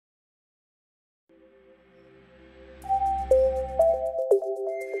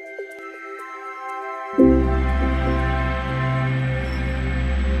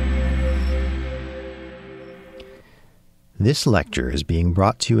This lecture is being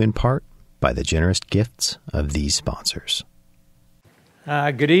brought to you in part by the generous gifts of these sponsors.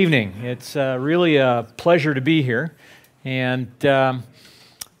 Good evening. It's really a pleasure to be here. And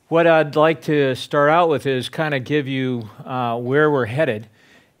what I'd like to start out with is kind of give you where we're headed.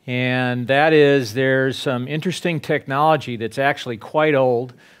 And that is there's some interesting technology that's actually quite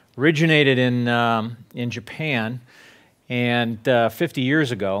old, originated in Japan and 50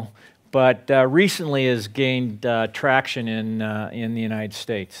 years ago, but recently has gained traction in the United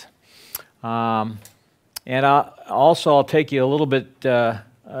States. And I'll take you a little bit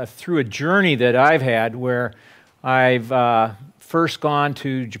through a journey that I've had where I've first gone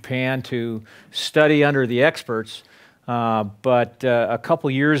to Japan to study under the experts, but a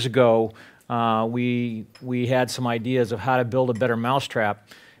couple years ago we had some ideas of how to build a better mousetrap,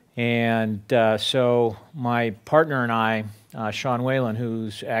 and so my partner and I, Sean Whalen,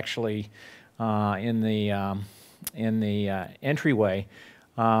 who's actually in the entryway,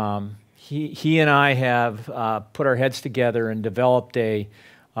 he and I have put our heads together and developed a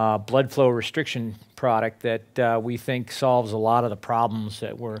blood flow restriction product that we think solves a lot of the problems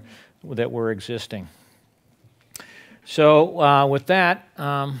that were existing. So with that,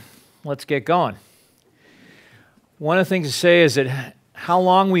 let's get going. One of the things to say is that how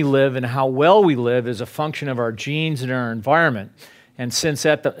long we live and how well we live is a function of our genes and our environment. And since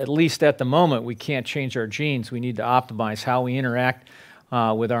at least at the moment we can't change our genes, we need to optimize how we interact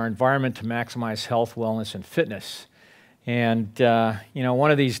with our environment to maximize health, wellness, and fitness. And you know, one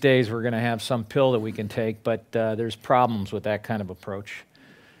of these days we're going to have some pill that we can take, but there's problems with that kind of approach.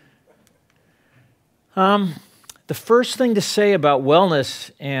 The first thing to say about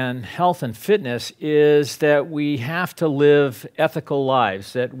wellness and health and fitness is that we have to live ethical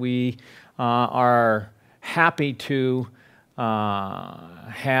lives, that we are happy to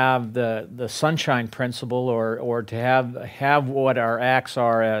have the sunshine principle or to have what our acts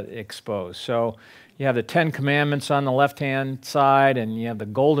are exposed. So you have the 10 Commandments on the left-hand side, and you have the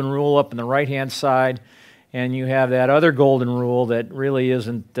Golden Rule up on the right-hand side, and you have that other Golden Rule that really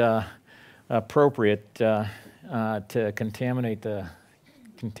isn't appropriate to contaminate the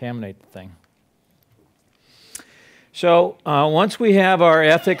thing. So once we have our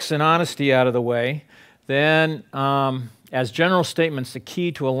ethics and honesty out of the way, then as general statements, the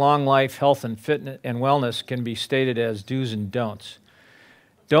key to a long life, health and fitness and wellness can be stated as do's and don'ts.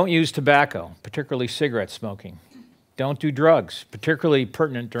 Don't use tobacco, particularly cigarette smoking. Don't do drugs, particularly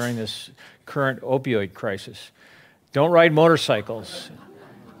pertinent during this current opioid crisis. Don't ride motorcycles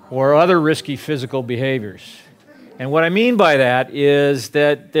or other risky physical behaviors. And what I mean by that is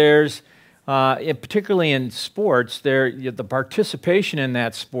that there's, particularly in sports, the participation in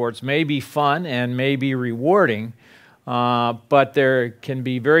that sports may be fun and may be rewarding, but there can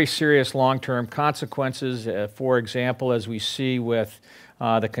be very serious long-term consequences. For example, as we see with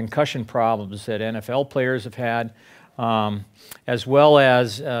the concussion problems that NFL players have had, as well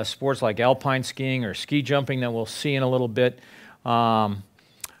as sports like alpine skiing or ski jumping that we'll see in a little bit.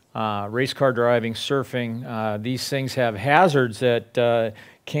 Race car driving, surfing, these things have hazards that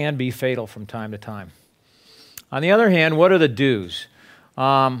can be fatal from time to time. On the other hand, what are the do's?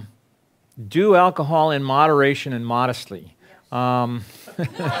 Do alcohol in moderation and modestly.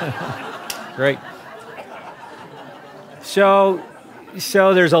 Great. So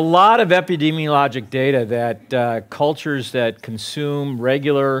there's a lot of epidemiologic data that cultures that consume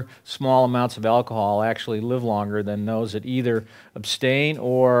regular small amounts of alcohol actually live longer than those that either abstain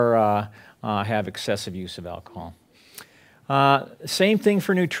or have excessive use of alcohol. Same thing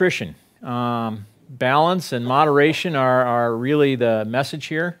for nutrition. Balance and moderation are really the message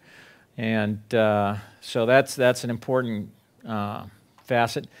here, and so that's an important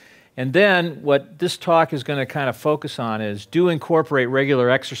facet. And then what this talk is going to kind of focus on is do incorporate regular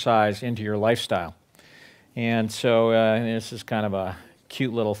exercise into your lifestyle. And so this is kind of a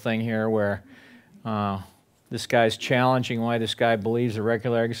cute little thing here where this guy's challenging why this guy believes the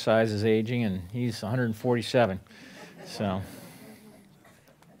regular exercise is aging, and he's 147. So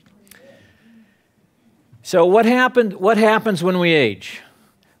what happens when we age?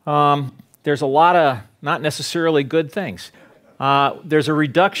 There's a lot of not necessarily good things. There's a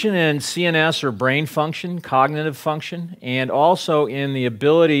reduction in CNS or brain function, cognitive function, and also in the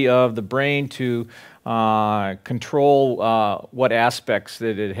ability of the brain to control what aspects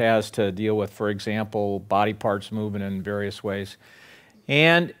that it has to deal with, for example, body parts moving in various ways.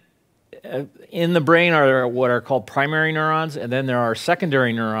 And in the brain are what are called primary neurons, and then there are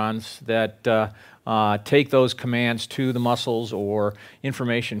secondary neurons that take those commands to the muscles or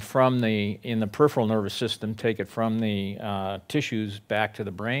information from in the peripheral nervous system, take it from the tissues back to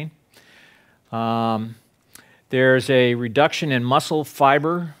the brain. There's a reduction in muscle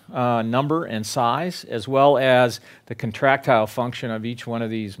fiber number and size, as well as the contractile function of each one of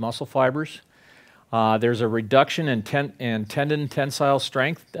these muscle fibers. There's a reduction in tendon tensile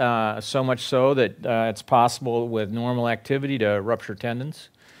strength, so much so that it's possible with normal activity to rupture tendons.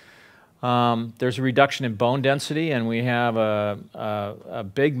 There's a reduction in bone density, and we have a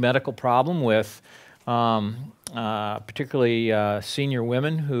big medical problem with particularly senior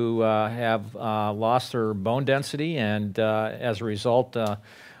women who have lost their bone density, and as a result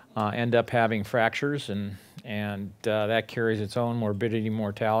end up having fractures, and that carries its own morbidity and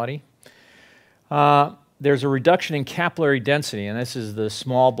mortality. There's a reduction in capillary density, and this is the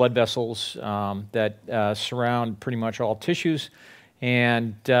small blood vessels that surround pretty much all tissues.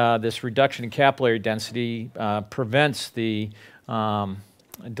 And this reduction in capillary density prevents the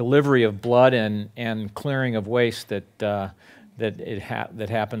delivery of blood and clearing of waste that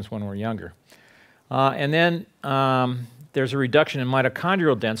happens when we're younger. And then there's a reduction in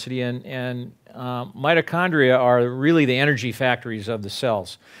mitochondrial density, and mitochondria are really the energy factories of the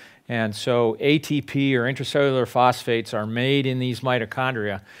cells. And so ATP, or intracellular phosphates, are made in these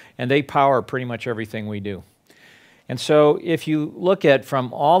mitochondria, and they power pretty much everything we do. And so if you look at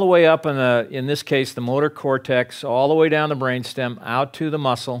from all the way up in this case, the motor cortex, all the way down the brainstem, out to the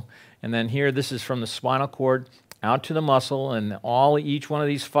muscle, and then here this is from the spinal cord out to the muscle, and each one of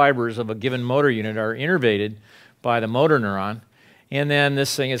these fibers of a given motor unit are innervated by the motor neuron, and then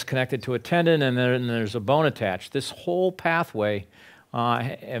this thing is connected to a tendon, and then there's a bone attached. This whole pathway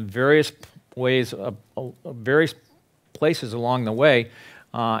in various ways, various places along the way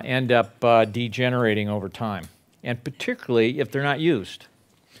end up degenerating over time, and particularly if they're not used.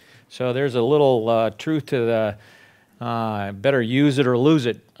 So there's a little truth to the better use it or lose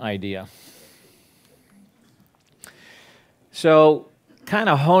it idea. So kind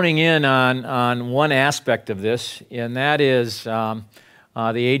of honing in on one aspect of this, and that is the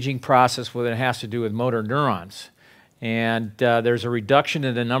aging process when it has to do with motor neurons. And there's a reduction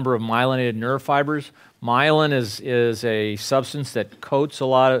in the number of myelinated nerve fibers. Myelin is a substance that coats a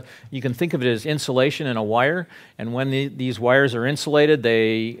lot of, you can think of it as insulation in a wire, and when these wires are insulated,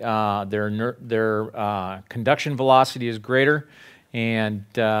 their conduction velocity is greater, and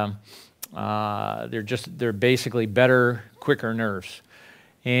they're basically better, quicker nerves.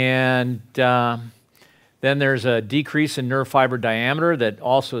 And then there's a decrease in nerve fiber diameter that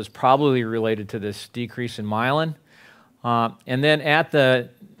also is probably related to this decrease in myelin. And then at the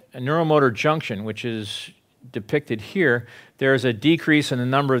neuromotor junction, which is depicted here, there's a decrease in the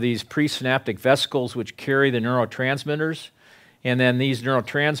number of these presynaptic vesicles which carry the neurotransmitters. And then these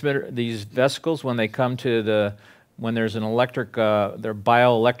vesicles, when they come to when there's an electric, their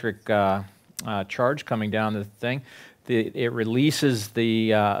bioelectric charge coming down the thing, it releases the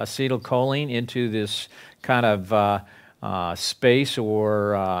acetylcholine into this kind of space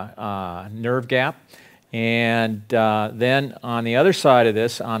or nerve gap. And then on the other side of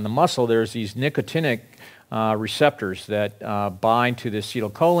this, on the muscle, there's these nicotinic receptors that bind to the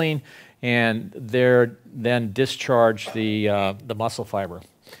acetylcholine, and they're then discharge the muscle fiber.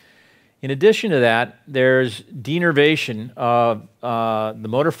 In addition to that, there's denervation of the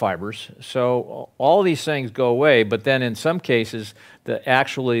motor fibers. So all these things go away, but then in some cases,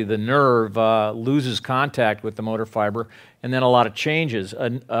 actually the nerve loses contact with the motor fiber, and then a lot of changes.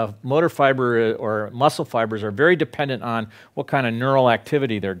 A motor fiber or muscle fibers are very dependent on what kind of neural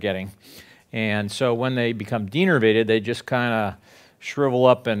activity they're getting. And so when they become denervated, they just kind of shrivel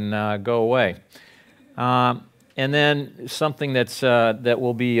up and go away. And then something that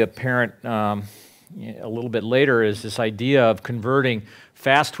will be apparent a little bit later is this idea of converting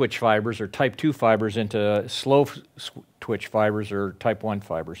fast twitch fibers or type 2 fibers into slow twitch fibers or type 1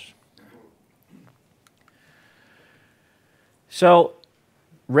 fibers. So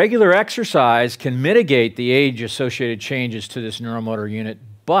regular exercise can mitigate the age-associated changes to this neuromotor unit,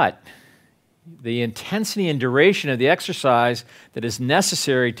 but the intensity and duration of the exercise that is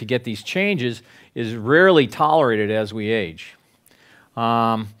necessary to get these changes is rarely tolerated as we age.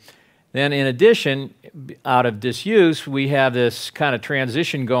 Then in addition, out of disuse, we have this kind of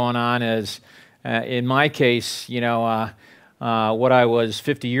transition going on as, in my case, you know, what I was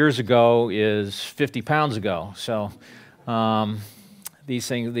 50 years ago is 50 pounds ago. So these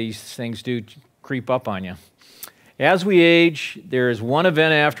things do creep up on you. As we age, there is one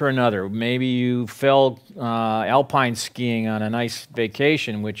event after another. Maybe you fell alpine skiing on a nice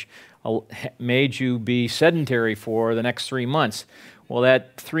vacation, which made you be sedentary for the next 3 months. Well,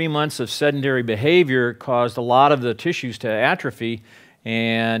 that 3 months of sedentary behavior caused a lot of the tissues to atrophy,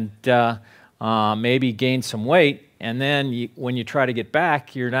 and maybe gain some weight, and then when you try to get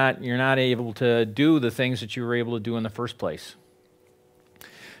back, you're not able to do the things that you were able to do in the first place.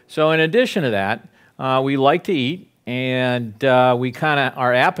 So in addition to that, we like to eat, and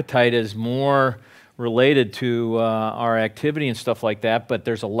our appetite is more related to our activity and stuff like that, but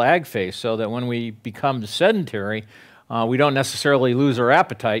there's a lag phase, so that when we become sedentary, we don't necessarily lose our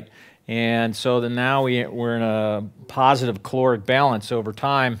appetite, and so then now we're in a positive caloric balance over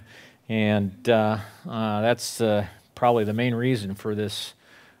time, and that's probably the main reason for this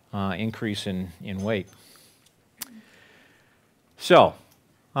increase in weight. So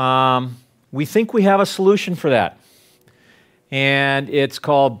we think we have a solution for that, and it's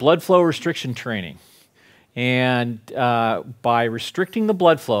called blood flow restriction training. And by restricting the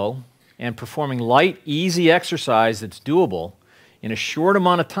blood flow and performing light, easy exercise that's doable in a short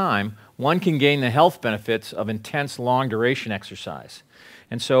amount of time, one can gain the health benefits of intense, long-duration exercise.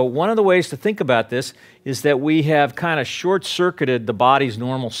 And so one of the ways to think about this is that we have kind of short-circuited the body's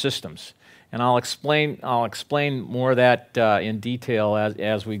normal systems. And I'll explain more of that in detail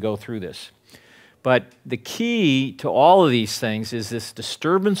as we go through this. But the key to all of these things is this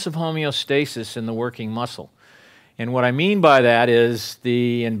disturbance of homeostasis in the working muscle. And what I mean by that is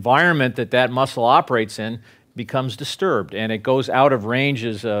the environment that muscle operates in becomes disturbed, and it goes out of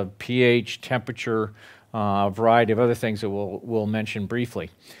ranges of pH, temperature, a variety of other things that we'll mention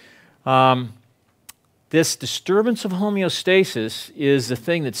briefly. This disturbance of homeostasis is the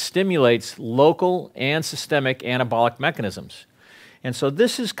thing that stimulates local and systemic anabolic mechanisms. And so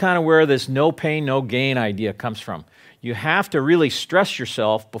this is kind of where this no pain, no gain idea comes from. You have to really stress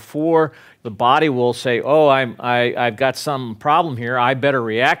yourself before the body will say, oh, I've got some problem here, I better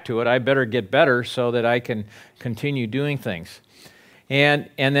react to it, I better get better so that I can continue doing things. And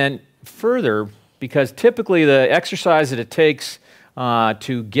then further, because typically the exercise that it takes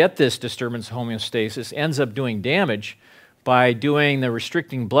to get this disturbance of homeostasis ends up doing damage, by doing the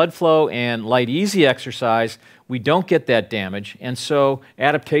restricting blood flow and light, easy exercise, we don't get that damage, and so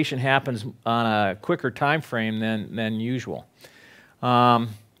adaptation happens on a quicker time frame than usual.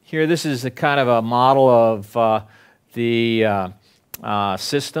 Here, this is a kind of a model of the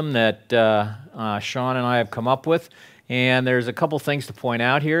system that Sean and I have come up with, and there's a couple things to point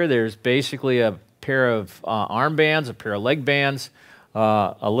out here. There's basically a pair of arm bands, a pair of leg bands,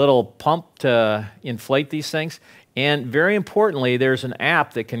 a little pump to inflate these things. And very importantly, there's an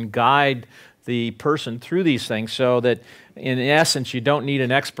app that can guide the person through these things so that, in essence, you don't need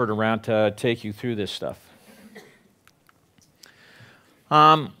an expert around to take you through this stuff.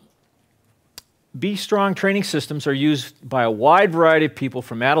 Be Strong training systems are used by a wide variety of people,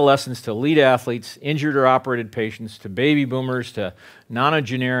 from adolescents to elite athletes, injured or operated patients, to baby boomers, to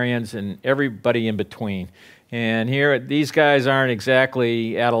nonagenarians, and everybody in between. And here, these guys aren't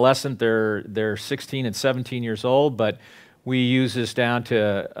exactly adolescent. They're 16 and 17 years old, but we use this down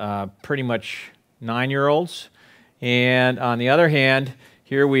to pretty much 9-year-olds. And on the other hand,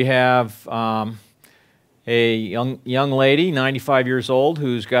 here we have a young lady, 95 years old,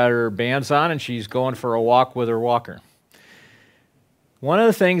 who's got her bands on, and she's going for a walk with her walker. One of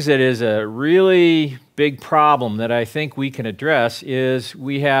the things that is a really big problem that I think we can address is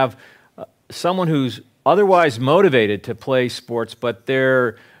we have someone who's otherwise motivated to play sports, but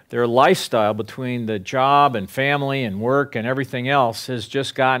their lifestyle between the job and family and work and everything else has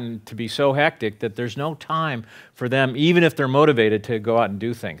just gotten to be so hectic that there's no time for them, even if they're motivated, to go out and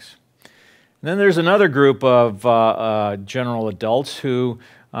do things. And then there's another group of general adults who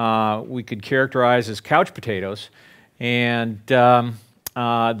we could characterize as couch potatoes, and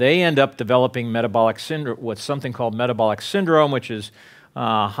they end up developing metabolic syndrome, what's something called metabolic syndrome, which is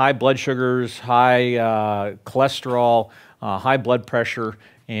high blood sugars, high cholesterol, high blood pressure,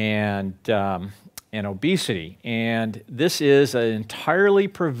 and obesity. And this is an entirely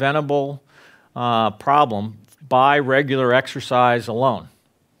preventable problem by regular exercise alone,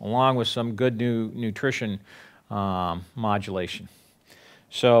 along with some good nutrition modulation.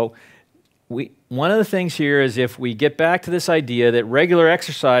 So one of the things here is, if we get back to this idea that regular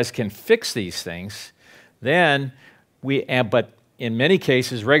exercise can fix these things, then but in many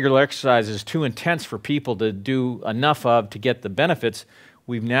cases, regular exercise is too intense for people to do enough of to get the benefits.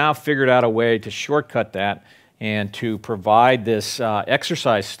 We've now figured out a way to shortcut that and to provide this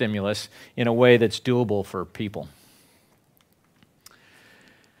exercise stimulus in a way that's doable for people.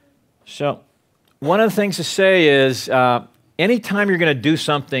 So one of the things to say is, anytime you're going to do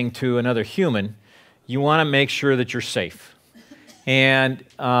something to another human, you want to make sure that you're safe. And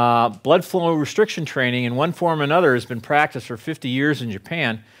blood flow restriction training in one form or another has been practiced for 50 years in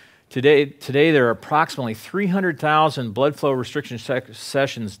Japan Today there are approximately 300,000 blood flow restriction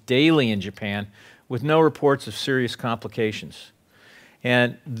sessions daily in Japan with no reports of serious complications.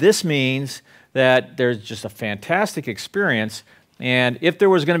 And this means that there's just a fantastic experience, and if there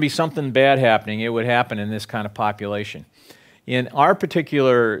was going to be something bad happening, it would happen in this kind of population. In our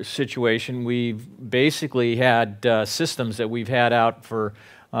particular situation, we've basically had systems that we've had out for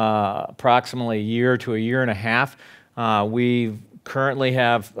approximately a year to a year and a half. We currently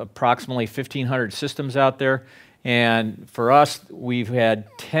have approximately 1,500 systems out there, and for us, we've had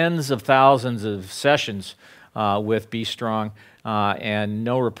tens of thousands of sessions with Be Strong and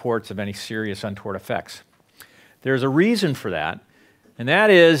no reports of any serious untoward effects. There's a reason for that, and that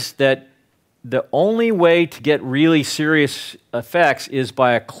is that the only way to get really serious effects is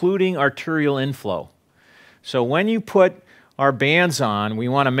by occluding arterial inflow. So when you put our bands on, we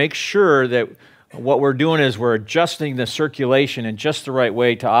want to make sure that what we're doing is we're adjusting the circulation in just the right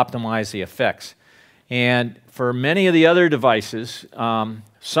way to optimize the effects. And for many of the other devices,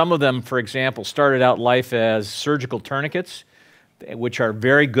 some of them, for example, started out life as surgical tourniquets, which are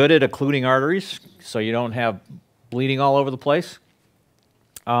very good at occluding arteries, so you don't have bleeding all over the place.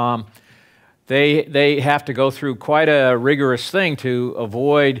 They have to go through quite a rigorous thing to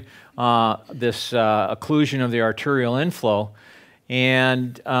avoid this occlusion of the arterial inflow,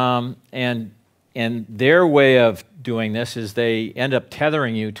 and their way of doing this is they end up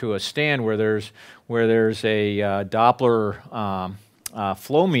tethering you to a stand where there's a Doppler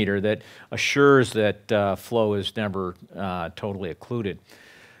flow meter that assures that flow is never totally occluded.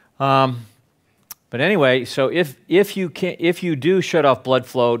 But anyway, so if you do shut off blood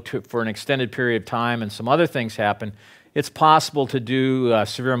flow for an extended period of time and some other things happen, it's possible to do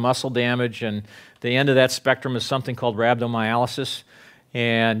severe muscle damage, and the end of that spectrum is something called rhabdomyolysis,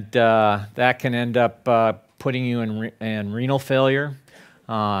 and that can end up putting you in renal failure,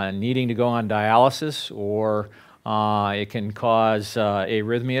 needing to go on dialysis, or it can cause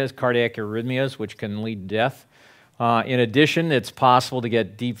arrhythmias, cardiac arrhythmias, which can lead to death. In addition, it's possible to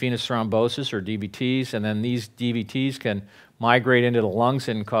get deep venous thrombosis or DVTs, and then these DVTs can migrate into the lungs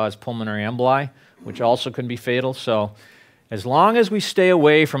and cause pulmonary emboli, which also can be fatal. So as long as we stay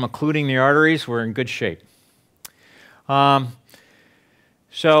away from occluding the arteries, we're in good shape.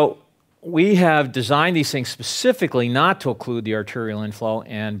 So we have designed these things specifically not to occlude the arterial inflow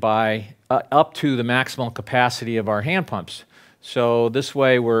and by up to the maximal capacity of our hand pumps. So this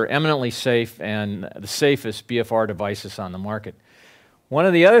way we're eminently safe and the safest BFR devices on the market. One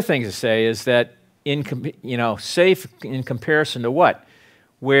of the other things to say is that safe in comparison to what?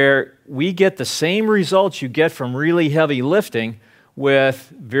 Where we get the same results you get from really heavy lifting with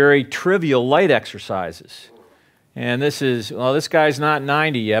very trivial light exercises. And this is, well, this guy's not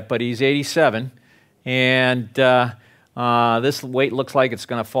 90 yet, but he's 87. And this weight looks like it's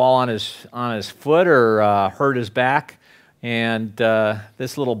going to fall on his foot or hurt his back. And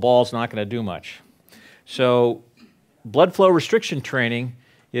this little ball's not going to do much. So blood flow restriction training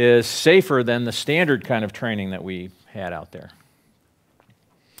is safer than the standard kind of training that we had out there.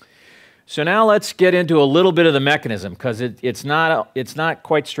 So now let's get into a little bit of the mechanism, because it's not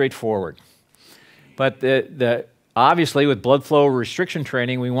quite straightforward. But obviously with blood flow restriction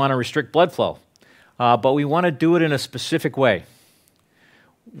training, we want to restrict blood flow, but we want to do it in a specific way.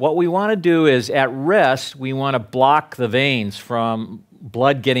 What we want to do is, at rest, we want to block the veins from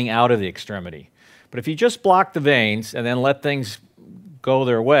blood getting out of the extremity. But if you just block the veins and then let things go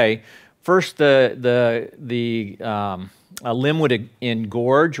their way, first a limb would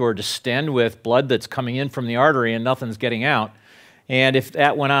engorge or distend with blood that's coming in from the artery and nothing's getting out. And if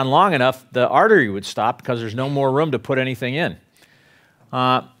that went on long enough, the artery would stop because there's no more room to put anything in.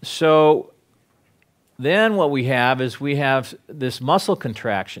 So then what we have is we have this muscle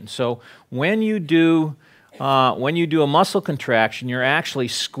contraction. So when you do a muscle contraction, you're actually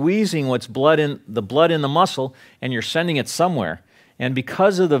squeezing the blood in the muscle, and you're sending it somewhere. And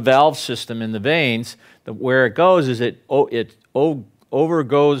because of the valve system in the veins, where it goes is it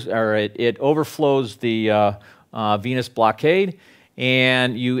overflows the venous blockade,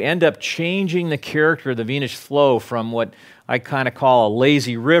 and you end up changing the character of the venous flow from what I kind of call a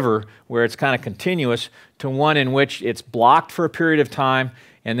lazy river, where it's kind of continuous, to one in which it's blocked for a period of time,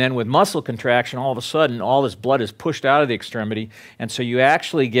 and then with muscle contraction, all of a sudden, all this blood is pushed out of the extremity, and so you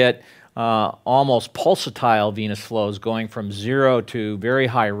actually get almost pulsatile venous flows going from 0 to very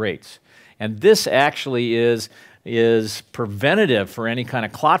high rates. And this actually is preventative for any kind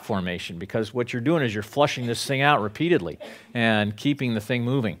of clot formation, because what you're doing is you're flushing this thing out repeatedly and keeping the thing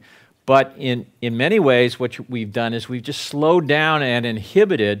moving. But in many ways, what we've done is we've just slowed down and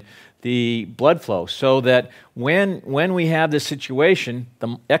inhibited the blood flow, so that when we have this situation,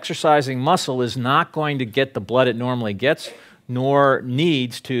 the exercising muscle is not going to get the blood it normally gets, nor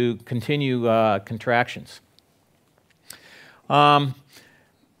needs to continue contractions.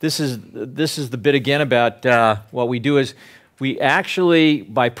 This is the bit again about what we do is we actually,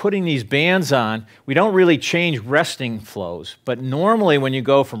 by putting these bands on, we don't really change resting flows. But normally when you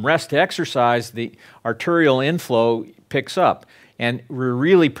go from rest to exercise, the arterial inflow picks up. And we're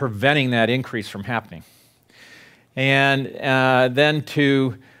really preventing that increase from happening. And then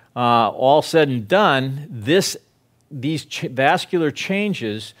to all said and done, these vascular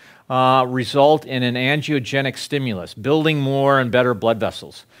changes result in an angiogenic stimulus, building more and better blood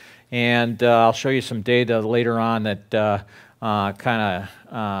vessels. And I'll show you some data later on that kind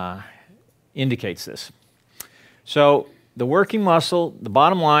of indicates this. So the working muscle, the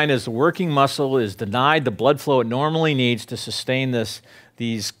bottom line is the working muscle is denied the blood flow it normally needs to sustain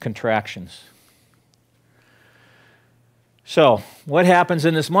these contractions. So what happens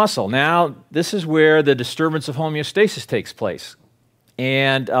in this muscle? Now, this is where the disturbance of homeostasis takes place.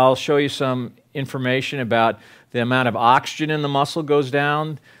 And I'll show you some information about the amount of oxygen in the muscle goes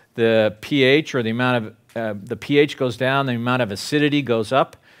down, the pH, or the amount of the pH goes down, the amount of acidity goes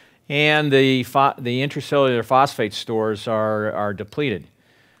up, and the intracellular phosphate stores are depleted.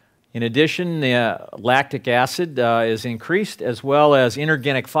 In addition, the lactic acid is increased, as well as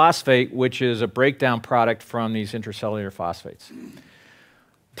inorganic phosphate, which is a breakdown product from these intracellular phosphates.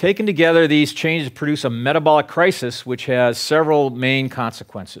 Taken together, these changes produce a metabolic crisis, which has several main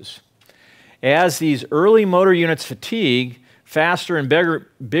consequences. As these early motor units fatigue, faster and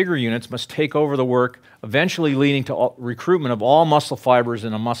bigger units must take over the work, eventually leading to recruitment of all muscle fibers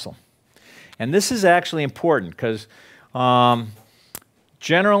in a muscle. And this is actually important because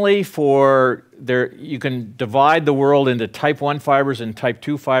generally you can divide the world into type 1 fibers and type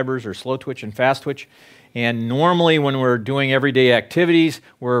 2 fibers, or slow twitch and fast twitch. And normally when we're doing everyday activities,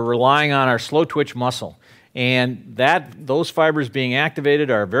 we're relying on our slow twitch muscle. And those fibers being activated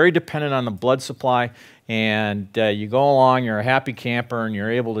are very dependent on the blood supply, and you go along, you're a happy camper, and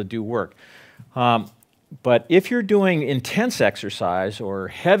you're able to do work. But if you're doing intense exercise or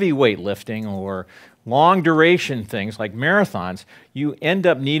heavy weightlifting or long duration things like marathons, you end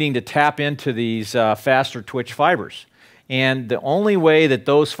up needing to tap into these faster twitch fibers. And the only way that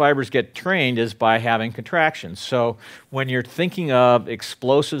those fibers get trained is by having contractions. So when you're thinking of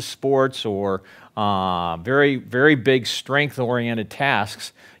explosive sports or very, very big strength-oriented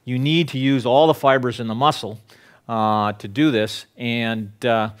tasks, you need to use all the fibers in the muscle to do this. And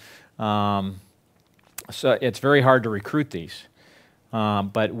so it's very hard to recruit these.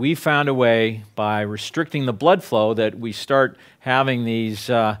 But we found a way by restricting the blood flow that we start having these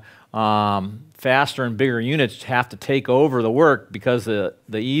faster and bigger units have to take over the work because the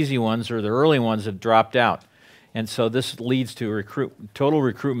easy ones or the early ones have dropped out. And so this leads to total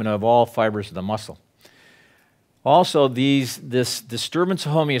recruitment of all fibers of the muscle. Also, this disturbance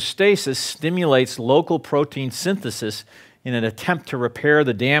of homeostasis stimulates local protein synthesis in an attempt to repair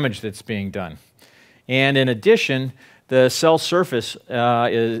the damage that's being done. And in addition, the cell surface,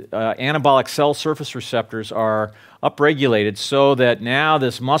 anabolic cell surface receptors are upregulated so that now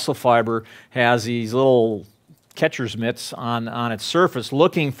this muscle fiber has these little catcher's mitts on its surface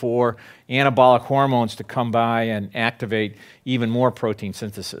looking for anabolic hormones to come by and activate even more protein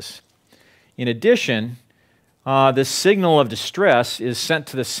synthesis. In addition, this signal of distress is sent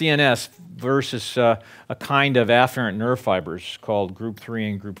to the CNS versus a kind of afferent nerve fibers called group 3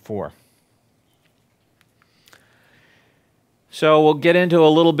 and group 4. So we'll get into a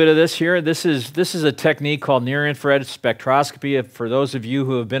little bit of this here. This is a technique called near-infrared spectroscopy. For those of you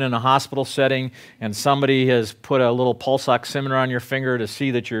who have been in a hospital setting and somebody has put a little pulse oximeter on your finger to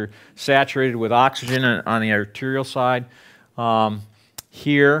see that you're saturated with oxygen on the arterial side,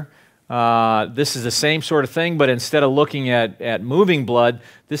 here, this is the same sort of thing, but instead of looking at moving blood,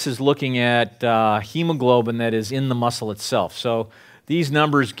 this is looking at hemoglobin that is in the muscle itself. So these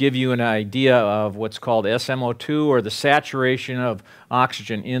numbers give you an idea of what's called SMO2, or the saturation of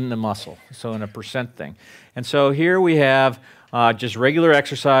oxygen in the muscle, so in a percent thing. And so here we have just regular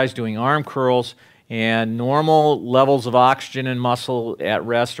exercise, doing arm curls, and normal levels of oxygen in muscle at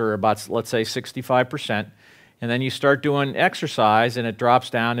rest are about, let's say, 65%. And then you start doing exercise, and it drops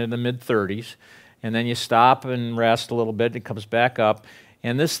down in the mid-30s. And then you stop and rest a little bit, it comes back up.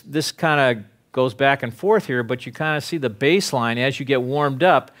 And this kind of goes back and forth here, but you kind of see the baseline. As you get warmed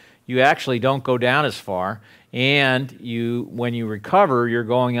up, you actually don't go down as far, and when you recover, you're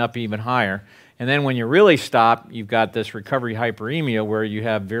going up even higher. And then when you really stop, you've got this recovery hyperemia where you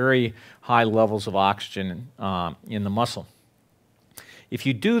have very high levels of oxygen in the muscle. If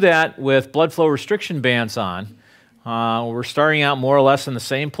you do that with blood flow restriction bands on, we're starting out more or less in the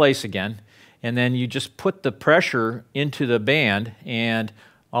same place again, and then you just put the pressure into the band, and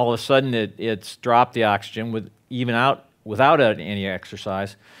all of a sudden it's dropped the oxygen without any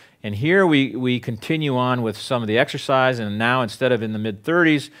exercise. And here we continue on with some of the exercise, and now instead of in the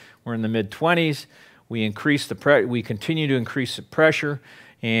mid-30s, we're in the mid-20s. We continue to increase the pressure,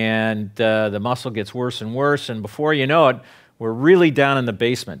 and the muscle gets worse and worse, and before you know it, we're really down in the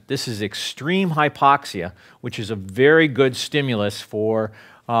basement. This is extreme hypoxia, which is a very good stimulus for,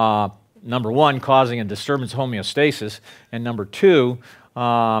 number one, causing a disturbance of homeostasis, and number two,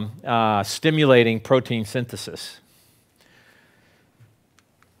 stimulating protein synthesis.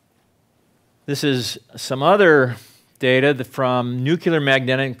 This is some other data from nuclear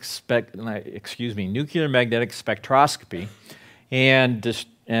magnetic spectroscopy and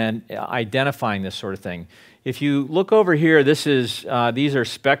identifying this sort of thing. If you look over here, these are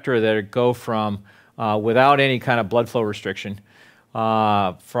spectra that go from without any kind of blood flow restriction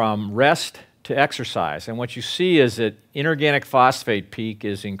from rest to exercise. And what you see is that inorganic phosphate peak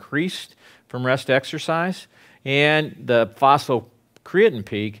is increased from rest to exercise, and the phosphocreatine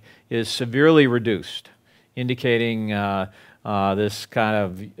peak is severely reduced, indicating this kind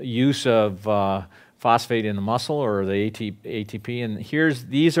of use of phosphate in the muscle, or the ATP. And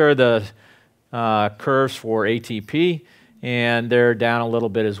these are the curves for ATP, and they're down a little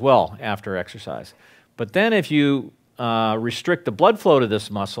bit as well after exercise. But then if you restrict the blood flow to this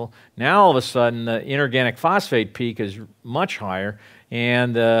muscle, now all of a sudden the inorganic phosphate peak is much higher,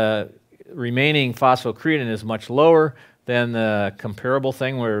 and the remaining phosphocreatine is much lower than the comparable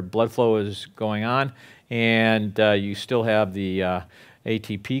thing where blood flow is going on, and you still have the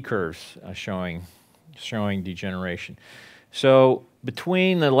ATP curves showing degeneration. So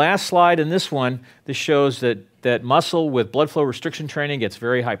between the last slide and this one, this shows that muscle with blood flow restriction training gets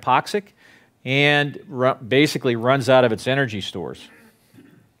very hypoxic and basically runs out of its energy stores.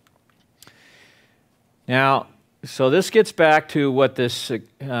 Now, so this gets back to what the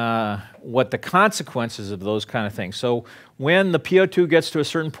consequences of those kind of things. So when the PO2 gets to a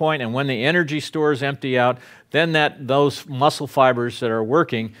certain point and when the energy stores empty out, then those muscle fibers that are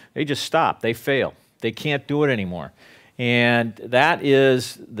working, they just stop. They fail. They can't do it anymore. And that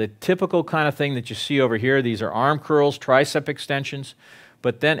is the typical kind of thing that you see over here. These are arm curls, tricep extensions.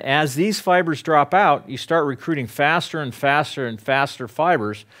 But then as these fibers drop out, you start recruiting faster and faster and faster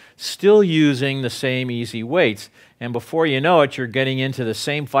fibers, still using the same easy weights. And before you know it, you're getting into the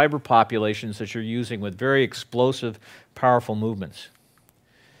same fiber populations that you're using with very explosive, powerful movements.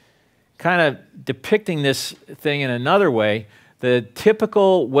 Kind of depicting this thing in another way, the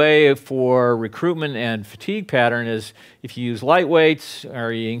typical way for recruitment and fatigue pattern is if you use light weights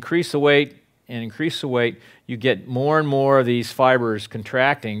or you increase the weight and increase the weight, you get more and more of these fibers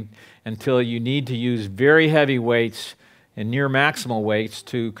contracting until you need to use very heavy weights and near maximal weights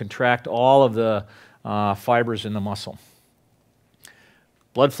to contract all of the fibers in the muscle.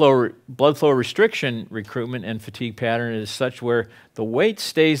 Blood flow restriction recruitment and fatigue pattern is such where the weight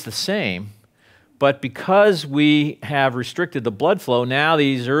stays the same, but because we have restricted the blood flow, now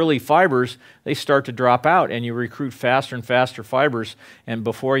these early fibers, they start to drop out and you recruit faster and faster fibers, and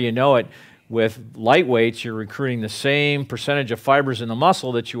before you know it, with light weights, you're recruiting the same percentage of fibers in the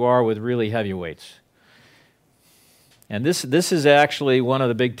muscle that you are with really heavy weights. And this is actually one of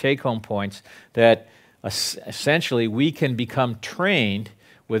the big take-home points, that essentially we can become trained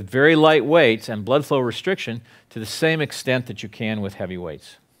with very light weights and blood flow restriction to the same extent that you can with heavy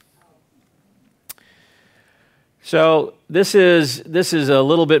weights. So this is a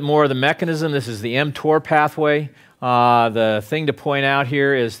little bit more of the mechanism. This is the mTOR pathway. The thing to point out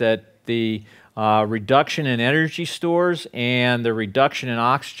here is that the reduction in energy stores and the reduction in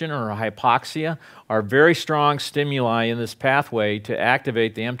oxygen or hypoxia are very strong stimuli in this pathway to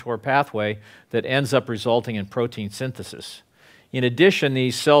activate the mTOR pathway that ends up resulting in protein synthesis. In addition,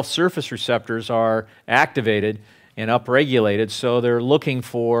 these self-surface receptors are activated and upregulated, so they're looking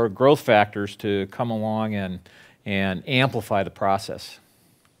for growth factors to come along and amplify the process.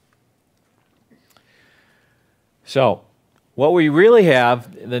 So what we really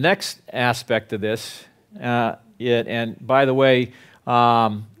have, the next aspect of this, and by the way,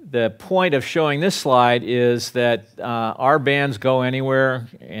 the point of showing this slide is that our bands go anywhere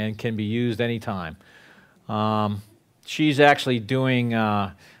and can be used anytime. She's actually doing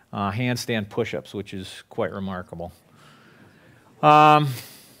handstand push-ups, which is quite remarkable. And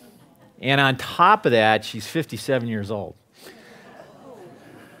on top of that, she's 57 years old.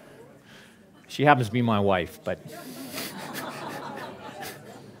 She happens to be my wife, but...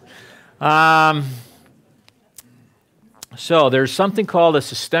 So there's something called a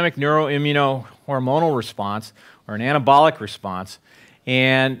systemic neuroimmunohormonal response, or an anabolic response,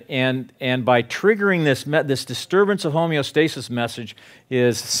 and by triggering this disturbance of homeostasis message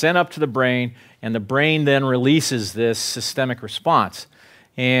is sent up to the brain, and the brain then releases this systemic response.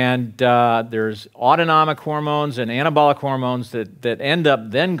 And there's autonomic hormones and anabolic hormones that end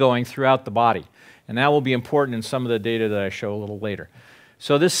up then going throughout the body. And that will be important in some of the data that I show a little later.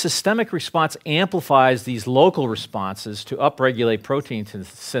 So this systemic response amplifies these local responses to upregulate protein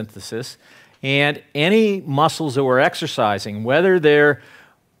synthesis, and any muscles that were exercising, whether their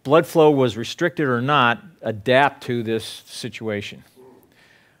blood flow was restricted or not, adapt to this situation.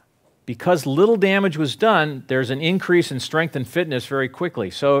 Because little damage was done, there's an increase in strength and fitness very quickly.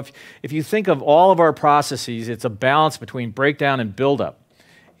 So if you think of all of our processes, it's a balance between breakdown and buildup.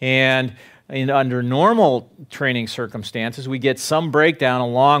 And under normal training circumstances, we get some breakdown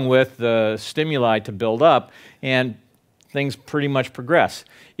along with the stimuli to build up, and things pretty much progress.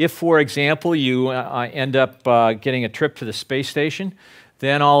 If, for example, you end up getting a trip to the space station,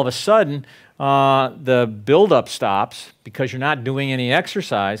 then all of a sudden the buildup stops because you're not doing any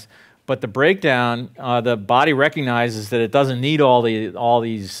exercise, but the breakdown, the body recognizes that it doesn't need all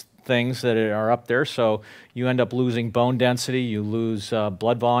these things that are up there, so you end up losing bone density, you lose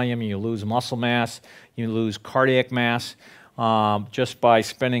blood volume, you lose muscle mass, you lose cardiac mass just by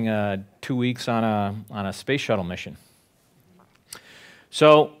spending 2 weeks on a space shuttle mission.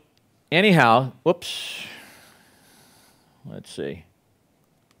 So anyhow, whoops, let's see.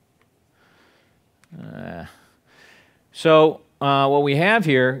 What we have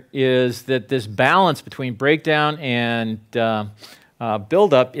here is that this balance between breakdown and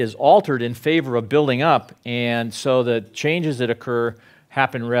buildup is altered in favor of building up, and so the changes that occur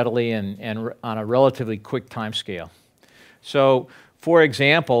happen readily and on a relatively quick time scale. So, for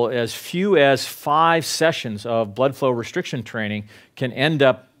example, as few as 5 sessions of blood flow restriction training can end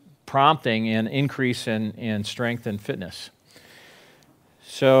up prompting an increase in strength and fitness.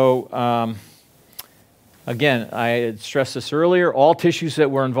 So, again, I had stressed this earlier, all tissues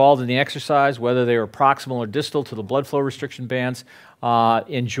that were involved in the exercise, whether they were proximal or distal to the blood flow restriction bands,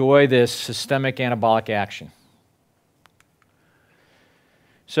 enjoy this systemic anabolic action.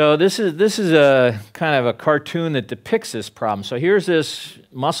 So this is a kind of a cartoon that depicts this problem. So here's this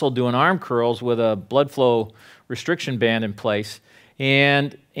muscle doing arm curls with a blood flow restriction band in place,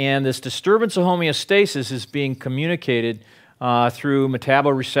 and this disturbance of homeostasis is being communicated through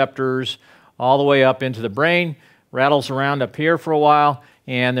metaboreceptors all the way up into the brain, rattles around up here for a while,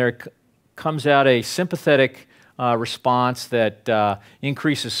 and there comes out a sympathetic response that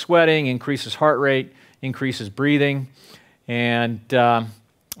increases sweating, increases heart rate, increases breathing, and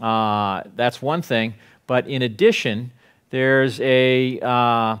that's one thing. But in addition, there's a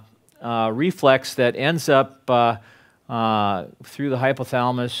reflex that ends up through the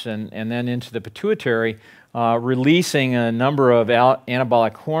hypothalamus and then into the pituitary, releasing a number of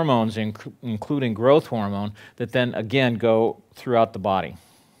anabolic hormones, including growth hormone, that then again go throughout the body.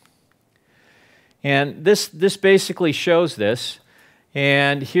 And this basically shows this.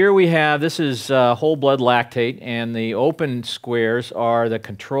 And here we have, this is whole blood lactate, and the open squares are the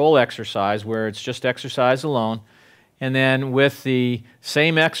control exercise, where it's just exercise alone. And then with the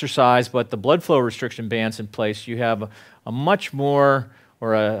same exercise, but the blood flow restriction bands in place, you have a much more,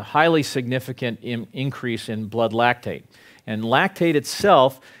 or a highly significant increase in blood lactate. And lactate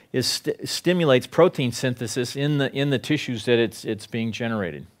itself stimulates protein synthesis in the tissues that it's being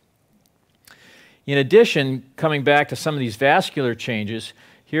generated. In addition, coming back to some of these vascular changes,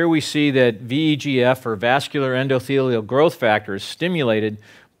 here we see that VEGF, or vascular endothelial growth factor, is stimulated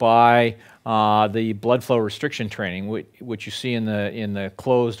by the blood flow restriction training, which you see in the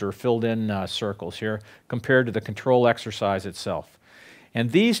closed or filled-in circles here, compared to the control exercise itself.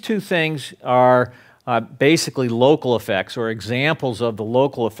 And these two things are basically local effects, or examples of the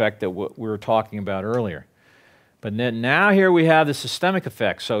local effect that we were talking about earlier. But then now here we have the systemic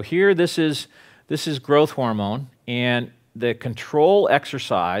effect. So here this is growth hormone, and the control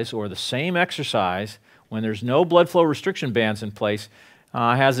exercise, or the same exercise, when there's no blood flow restriction bands in place,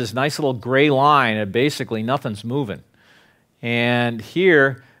 has this nice little gray line, and basically nothing's moving. And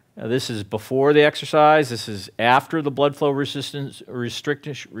here, this is before the exercise, this is after the blood flow restriction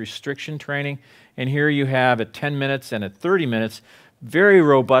training, and here you have at 10 minutes and at 30 minutes, very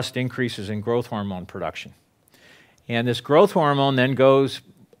robust increases in growth hormone production. And this growth hormone then goes,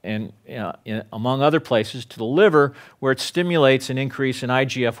 among other places, to the liver, where it stimulates an increase in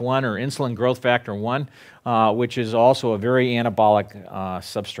IGF-1, or insulin growth factor 1, which is also a very anabolic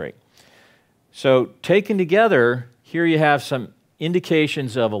substrate. So taken together, here you have some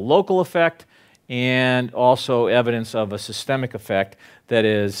indications of a local effect and also evidence of a systemic effect that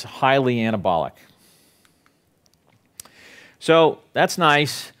is highly anabolic. So that's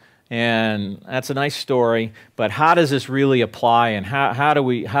nice, and that's a nice story, but how does this really apply, and how do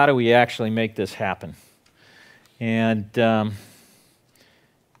we actually make this happen? And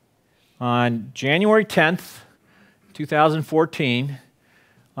on January 10th, 2014,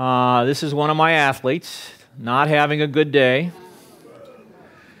 this is one of my athletes not having a good day,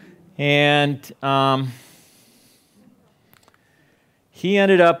 and he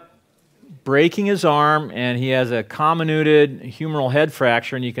ended up breaking his arm, and he has a comminuted humeral head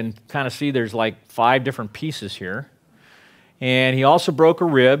fracture, and you can kind of see there's like 5 different pieces here. And he also broke a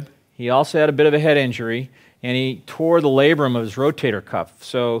rib. He also had a bit of a head injury, and he tore the labrum of his rotator cuff.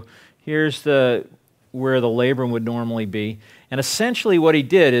 So here's where the labrum would normally be. And essentially what he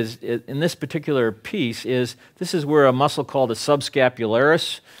did is, in this particular piece, this is where a muscle called the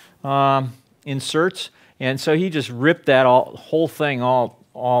subscapularis inserts. And so he just ripped that whole thing all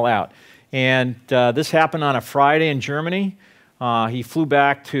out. And this happened on a Friday in Germany. He flew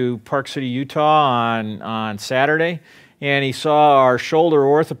back to Park City, Utah on Saturday, and he saw our shoulder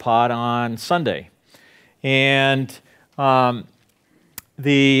orthopod on Sunday. And the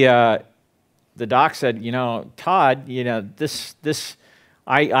doc said, you know, Todd, you know,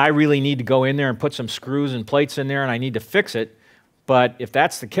 I really need to go in there and put some screws and plates in there, and I need to fix it. But if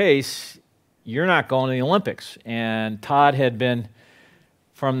that's the case, you're not going to the Olympics. And Todd had been,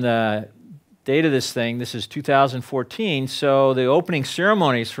 from the date of this thing, this is 2014, so the opening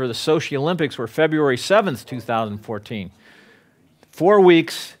ceremonies for the Sochi Olympics were February 7th, 2014. 4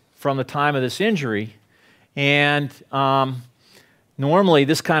 weeks from the time of this injury, and normally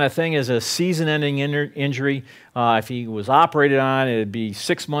this kind of thing is a season-ending injury. If he was operated on, it would be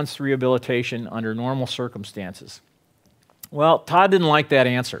 6 months rehabilitation under normal circumstances. Well, Todd didn't like that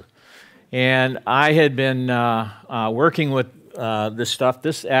answer, and I had been working with this stuff.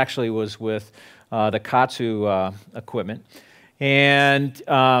 This actually was with the Katsu equipment. And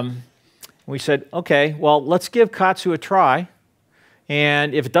we said, okay, well, let's give Katsu a try.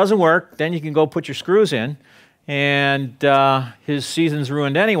 And if it doesn't work, then you can go put your screws in. And his season's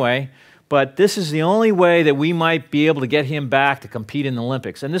ruined anyway. But this is the only way that we might be able to get him back to compete in the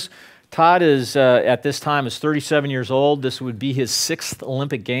Olympics. And Todd is, at this time, is 37 years old. This would be his 6th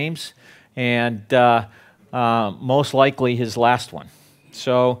Olympic Games. And most likely his last one.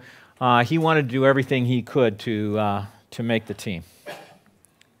 So he wanted to do everything he could to make the team.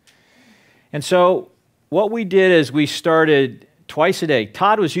 And so what we did is we started twice a day.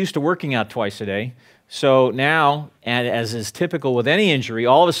 Todd was used to working out twice a day. So now, and as is typical with any injury,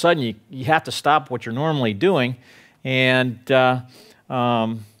 all of a sudden you have to stop what you're normally doing. And that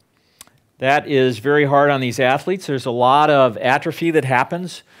is very hard on these athletes. There's a lot of atrophy that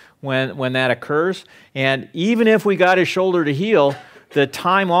happens when that occurs. And even if we got his shoulder to heal, the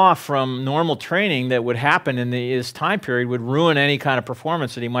time off from normal training that would happen in his time period would ruin any kind of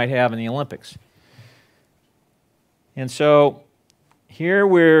performance that he might have in the Olympics. And so here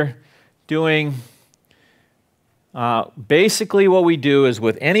we're doing, basically what we do is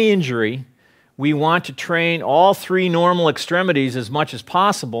with any injury, we want to train all 3 normal extremities as much as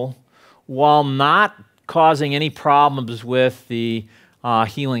possible while not causing any problems with the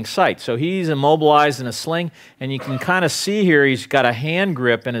healing site. So he's immobilized in a sling, and you can kind of see here he's got a hand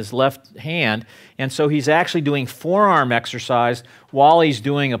grip in his left hand, and so he's actually doing forearm exercise while he's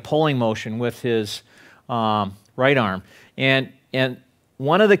doing a pulling motion with his right arm. And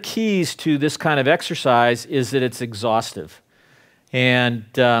one of the keys to this kind of exercise is that it's exhaustive. And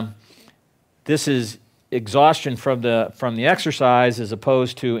this is exhaustion from the exercise as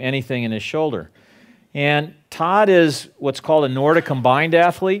opposed to anything in his shoulder. And Todd is what's called a Nordic combined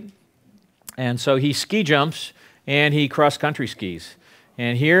athlete, and so he ski jumps and he cross-country skis.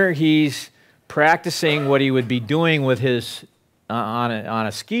 And here he's practicing what he would be doing with his on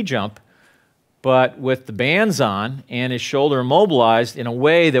a ski jump, but with the bands on and his shoulder immobilized in a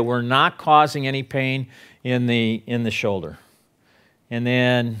way that we're not causing any pain in the shoulder. And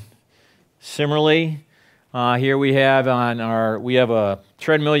then similarly, here we have a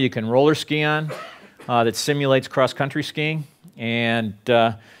treadmill you can roller ski on. That simulates cross-country skiing, and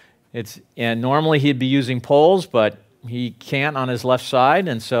normally he'd be using poles, but he can't on his left side,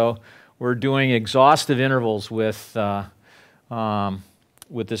 and so we're doing exhaustive intervals with this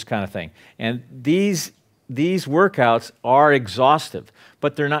kind of thing. And these workouts are exhaustive,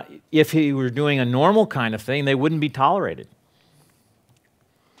 but they're not. If he were doing a normal kind of thing, they wouldn't be tolerated.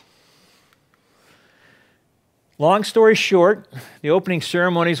 Long story short, the opening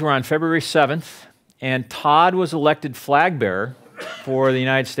ceremonies were on February 7th. And Todd was elected flag bearer for the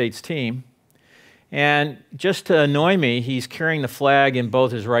United States team. And just to annoy me, he's carrying the flag in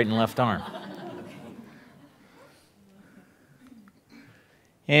both his right and left arm.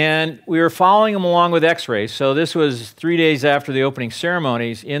 And we were following him along with x-rays. So this was 3 days after the opening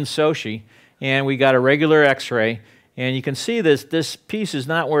ceremonies in Sochi, and we got a regular x-ray. And you can see this piece is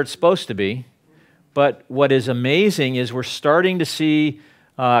not where it's supposed to be. But what is amazing is we're starting to see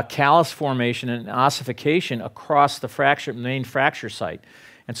callus formation and ossification across the main fracture site.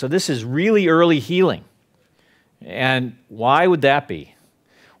 And so this is really early healing. And why would that be?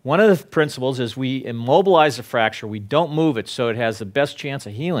 One of the principles is we immobilize the fracture, we don't move it so it has the best chance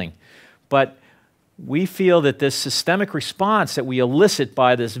of healing. But we feel that this systemic response that we elicit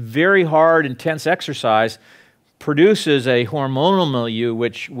by this very hard, intense exercise produces a hormonal milieu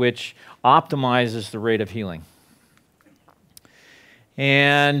which optimizes the rate of healing.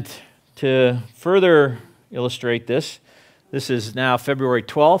 And to further illustrate this, this is now February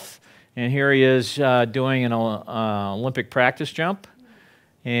 12th, and here he is doing an Olympic practice jump,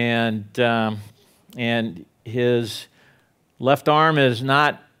 and his left arm is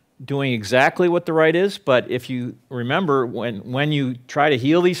not doing exactly what the right is, but if you remember, when you try to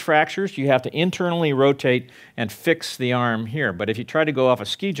heal these fractures, you have to internally rotate and fix the arm here. But if you try to go off a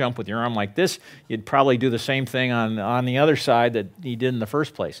ski jump with your arm like this, you'd probably do the same thing on the other side that he did in the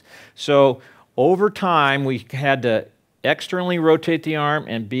first place. So over time, we had to externally rotate the arm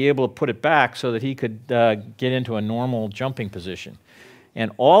and be able to put it back so that he could get into a normal jumping position.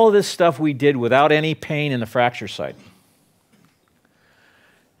 And all of this stuff we did without any pain in the fracture site.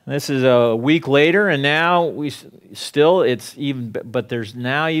 This is a week later, and now but there's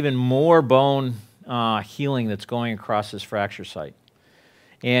now even more bone healing that's going across this fracture site.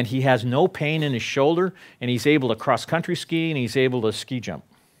 And he has no pain in his shoulder, and he's able to cross-country ski, and he's able to ski jump.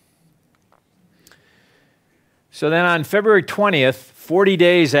 So then on February 20th, 40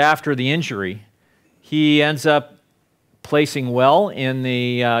 days after the injury, he ends up placing well in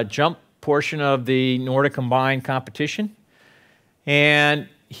the jump portion of the Nordic Combined competition. And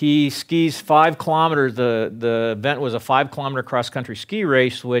he skis 5 kilometers. The event was a 5-kilometer cross-country ski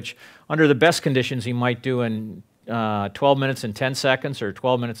race, which under the best conditions he might do in 12 minutes and 10 seconds or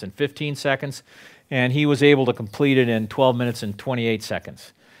 12 minutes and 15 seconds. And he was able to complete it in 12 minutes and 28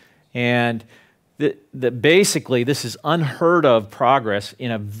 seconds. And basically, this is unheard of progress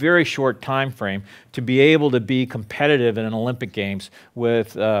in a very short time frame to be able to be competitive in an Olympic Games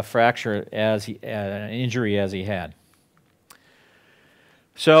with fracture an injury as he had.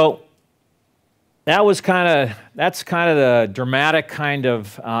 So that's kind of the dramatic kind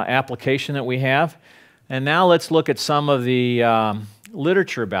of application that we have. And now let's look at some of the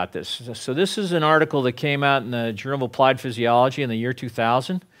literature about this. So this is an article that came out in the Journal of Applied Physiology in the year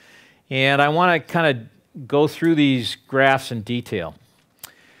 2000. And I want to kind of go through these graphs in detail.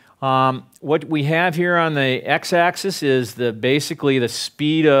 What we have here on the x-axis is basically the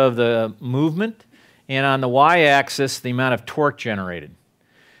speed of the movement, and on the y-axis, the amount of torque generated.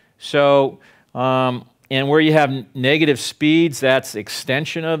 So, and where you have negative speeds, that's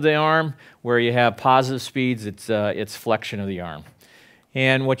extension of the arm. Where you have positive speeds, it's flexion of the arm.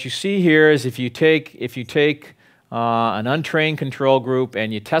 And what you see here is if you take an untrained control group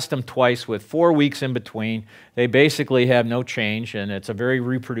and you test them twice with 4 weeks in between, they basically have no change, and it's a very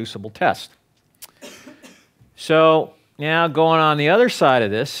reproducible test. So now going on the other side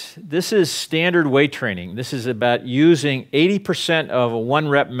of this is standard weight training. This is about using 80% of a 1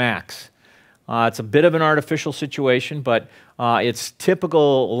 rep max. It's a bit of an artificial situation, but it's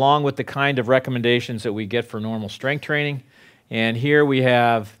typical along with the kind of recommendations that we get for normal strength training. And here we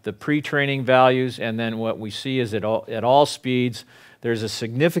have the pre-training values, and then what we see is at all speeds, there's a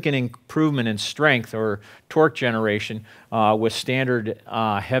significant improvement in strength or torque generation with standard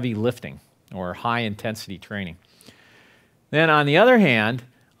heavy lifting or high-intensity training. Then on the other hand,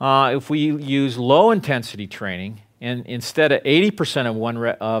 if we use low-intensity training, and instead of 80% of 1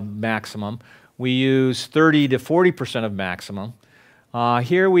 rep of maximum, we use 30 to 40% of maximum.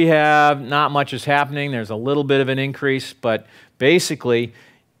 Here we have not much is happening. There's a little bit of an increase, but basically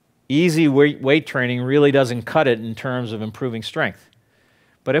easy weight training really doesn't cut it in terms of improving strength.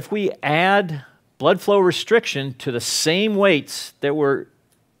 But if we add blood flow restriction to the same weights that were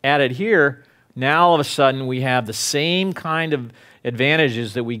added here, now all of a sudden we have the same kind of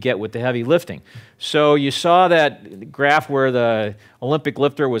advantages that we get with the heavy lifting. So you saw that graph where the Olympic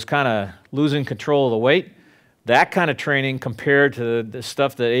lifter was kind of losing control of the weight. That kind of training compared to the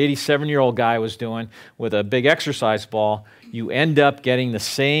stuff the 87-year-old guy was doing with a big exercise ball, you end up getting the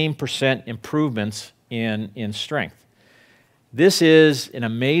same % improvements in strength. This is an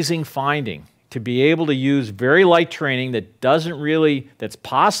amazing finding to be able to use very light training that's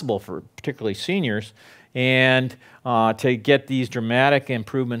possible for particularly seniors, and to get these dramatic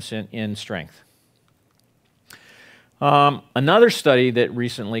improvements in strength. Another study that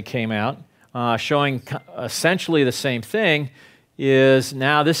recently came out showing essentially the same thing is,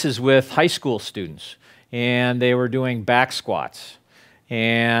 now this is with high school students, and they were doing back squats.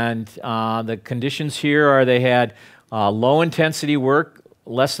 And the conditions here are they had low intensity work,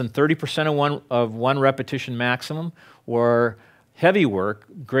 less than 30% of one repetition maximum, or heavy work,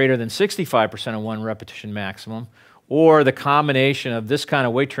 greater than 65% of one repetition maximum, or the combination of this kind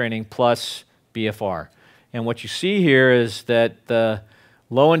of weight training plus BFR. And what you see here is that the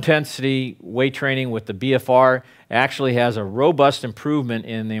low intensity weight training with the BFR actually has a robust improvement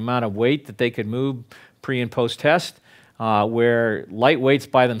in the amount of weight that they could move pre and post test, where light weights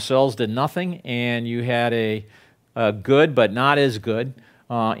by themselves did nothing, and you had a good but not as good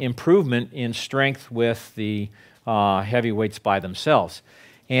improvement in strength with the heavy weights by themselves.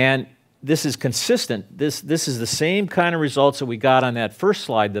 And this is consistent. This is the same kind of results that we got on that first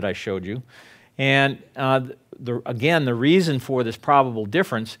slide that I showed you. And again, the reason for this probable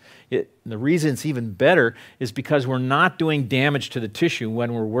difference, the reason it's even better, is because we're not doing damage to the tissue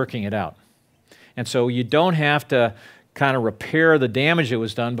when we're working it out. And so you don't have to kind of repair the damage that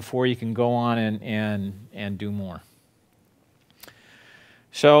was done before you can go on and do more.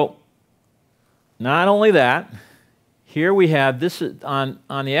 So not only that, here we have this on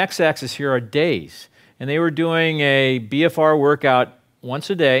the x-axis here are days. And they were doing a BFR workout once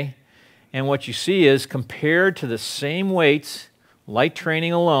a day. And what you see is, compared to the same weights, light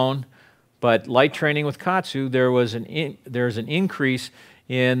training alone, but light training with Katsu, there's an increase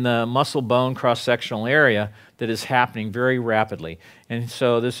in the muscle bone cross-sectional area that is happening very rapidly. And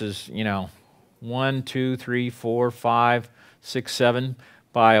so this is, 1, 2, 3, 4, 5, 6, 7.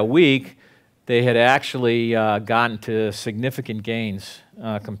 By a week, they had actually gotten to significant gains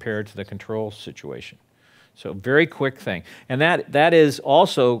compared to the control situation. So very quick thing. And that is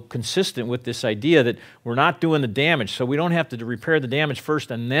also consistent with this idea that we're not doing the damage, so we don't have to repair the damage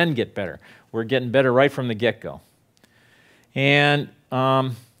first and then get better. We're getting better right from the get-go. And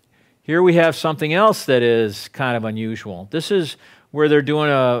here we have something else that is kind of unusual. This is where they're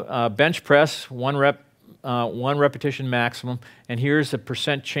doing a bench press, one repetition maximum, and here's the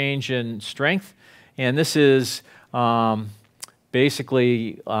percent change in strength. And this is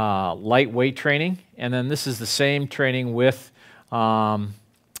basically lightweight training, and then this is the same training with the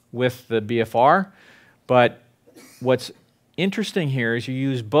BFR. But what's interesting here is you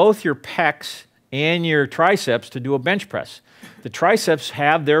use both your pecs and your triceps to do a bench press. The triceps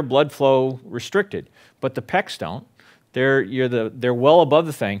have their blood flow restricted, but the pecs don't. They're well above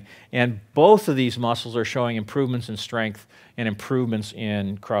the thing, and both of these muscles are showing improvements in strength and improvements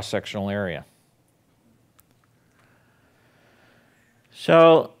in cross-sectional area.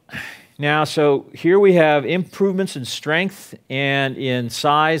 So here we have improvements in strength and in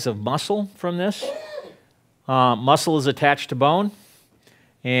size of muscle from this. Muscle is attached to bone.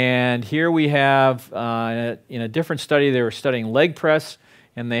 And here we have, in a different study, they were studying leg press,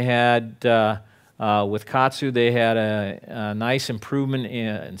 and they had, with Katsu, they had a nice improvement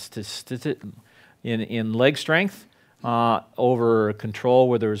in leg strength over control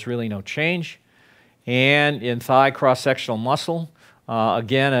where there was really no change. And in thigh cross-sectional muscle,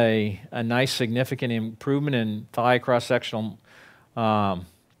 again, a nice significant improvement in thigh cross-sectional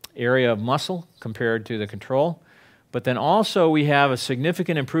area of muscle compared to the control. But then also we have a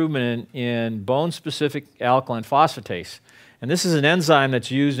significant improvement in bone-specific alkaline phosphatase. And this is an enzyme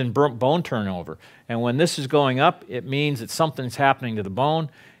that's used in bone turnover. And when this is going up, it means that something's happening to the bone,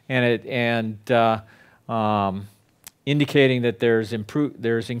 and indicating that there's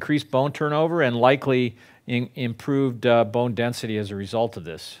increased bone turnover and likely improved bone density as a result of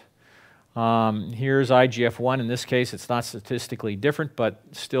this. Here's IGF-1. In this case, it's not statistically different, but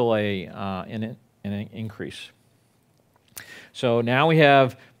still an increase. So now we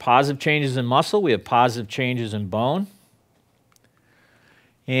have positive changes in muscle, we have positive changes in bone,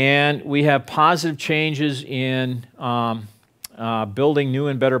 and we have positive changes in building new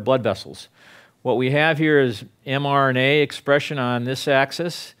and better blood vessels. What we have here is mRNA expression on this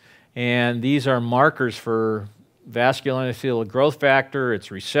axis, and these are markers for vascular endothelial growth factor, its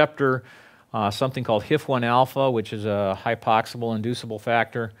receptor, something called HIF-1 alpha, which is a hypoxyl inducible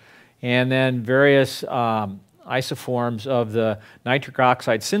factor, and then various isoforms of the nitric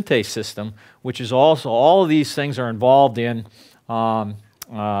oxide synthase system, which is also, all of these things are involved in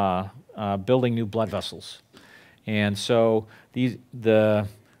building new blood vessels. And so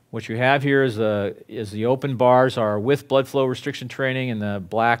what you have here is the open bars are with blood flow restriction training, and the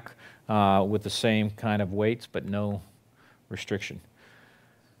black with the same kind of weights, but no restriction.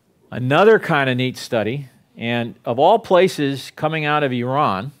 Another kind of neat study, and of all places coming out of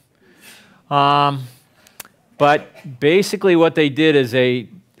Iran, but basically what they did is they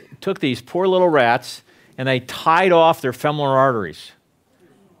took these poor little rats and they tied off their femoral arteries,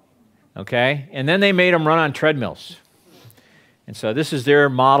 okay? And then they made them run on treadmills. And so this is their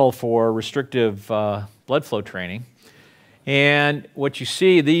model for restrictive blood flow training. And what you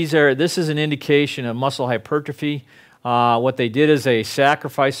see, this is an indication of muscle hypertrophy. What they did is they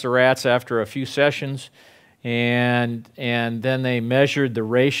sacrificed the rats after a few sessions, and then they measured the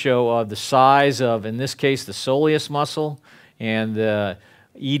ratio of the size of, in this case, the soleus muscle and the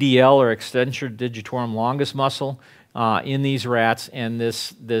EDL, or extensor digitorum longus muscle, in these rats. And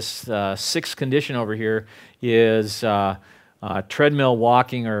this sixth condition over here is treadmill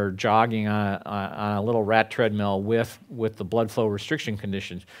walking or jogging on a little rat treadmill with the blood flow restriction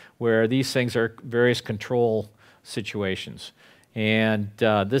conditions, where these things are various control situations. And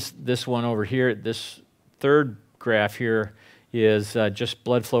this one over here, this third graph here, is just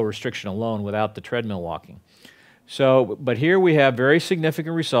blood flow restriction alone without the treadmill walking. So, but here we have very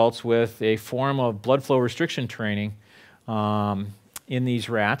significant results with a form of blood flow restriction training in these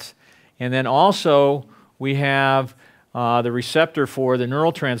rats. And then also we have the receptor for the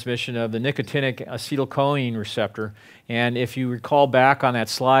neurotransmission of the nicotinic acetylcholine receptor. And if you recall back on that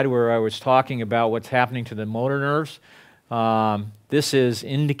slide where I was talking about what's happening to the motor nerves, this is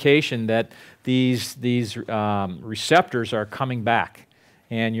indication that these receptors are coming back.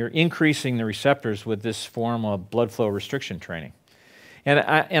 And you're increasing the receptors with this form of blood flow restriction training. And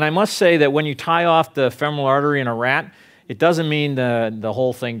I must say that when you tie off the femoral artery in a rat, it doesn't mean the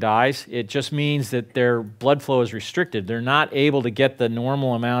whole thing dies. It just means that their blood flow is restricted. They're not able to get the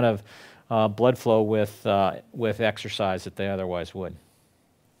normal amount of blood flow with exercise that they otherwise would.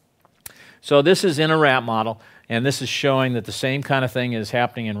 So this is in a rat model, and this is showing that the same kind of thing is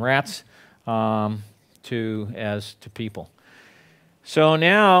happening in rats as to people. So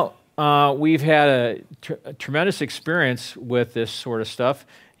now we've had a tremendous experience with this sort of stuff.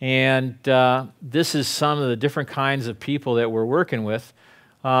 And this is some of the different kinds of people that we're working with.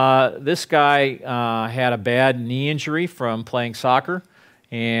 This guy had a bad knee injury from playing soccer,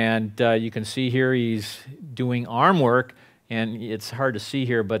 and you can see here he's doing arm work, and it's hard to see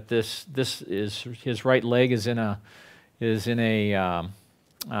here, but this is his right leg is in a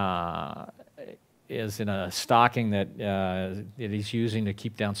stocking that he's using to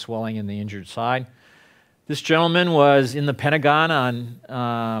keep down swelling in the injured side. This gentleman was in the Pentagon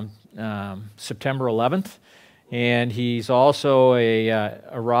on September 11th, and he's also a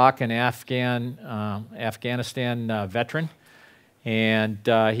Iraq and Afghanistan veteran, and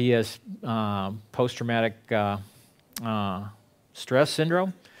he has post-traumatic stress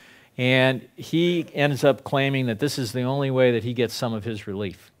syndrome, and he ends up claiming that this is the only way that he gets some of his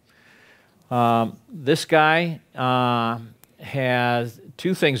relief. This guy has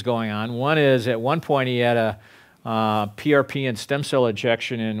two things going on. One is, at one point he had a PRP and stem cell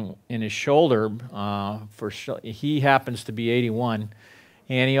ejection in his shoulder. He happens to be 81,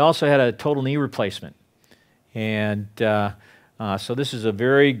 and he also had a total knee replacement. And so this is a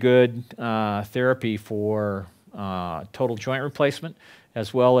very good therapy for total joint replacement,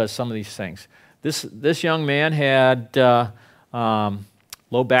 as well as some of these things. This young man had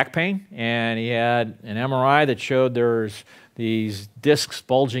low back pain, and he had an MRI that showed there's these discs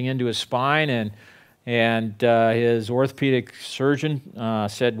bulging into his spine, and his orthopedic surgeon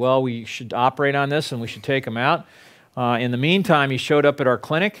said, well, we should operate on this and we should take him out. In the meantime, he showed up at our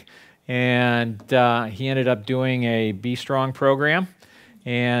clinic, and he ended up doing a Be Strong program,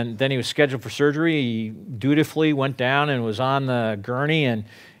 and then he was scheduled for surgery. He dutifully went down and was on the gurney,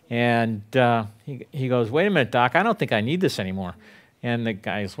 and he goes, wait a minute, doc, I don't think I need this anymore. And the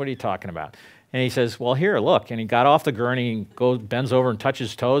guy goes, what are you talking about? And he says, well, here, look. And he got off the gurney and bends over and touches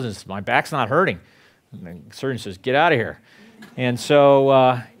his toes and says, my back's not hurting. And the surgeon says, get out of here. And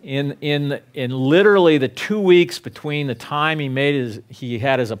so in literally the 2 weeks between the time he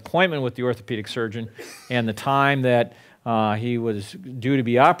had his appointment with the orthopedic surgeon and the time that he was due to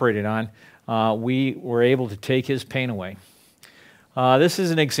be operated on, we were able to take his pain away. This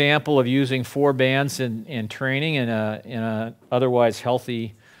is an example of using 4 bands in training in a otherwise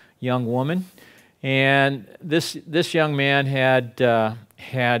healthy young woman. And this young man had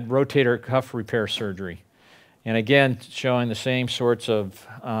rotator cuff repair surgery. And again, showing the same sorts of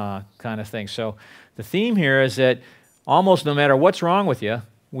kind of things. So the theme here is that almost no matter what's wrong with you,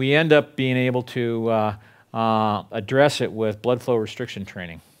 we end up being able to address it with blood flow restriction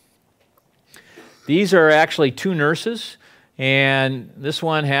training. These are actually 2 nurses, And this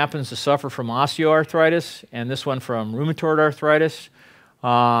one happens to suffer from osteoarthritis, and this one from rheumatoid arthritis.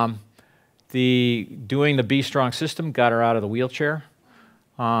 Doing the Be Strong system got her out of the wheelchair.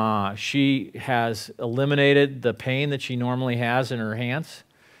 She has eliminated the pain that she normally has in her hands,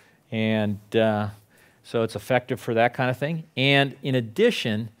 and so it's effective for that kind of thing. And in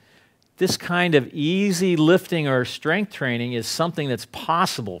addition, this kind of easy lifting or strength training is something that's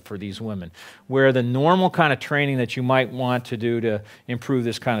possible for these women, where the normal kind of training that you might want to do to improve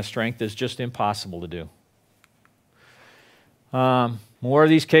this kind of strength is just impossible to do. More of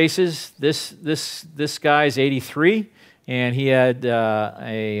these cases. This guy's 83, and he had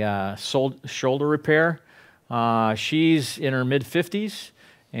a shoulder repair. She's in her mid-50s,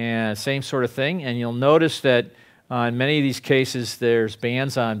 and same sort of thing. And you'll notice that in many of these cases, there's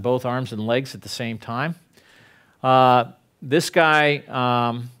bands on both arms and legs at the same time. This guy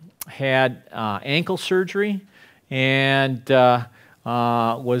had ankle surgery and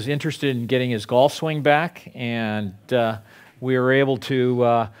was interested in getting his golf swing back, and we were able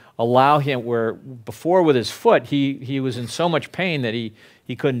to allow him, where before with his foot, he was in so much pain that he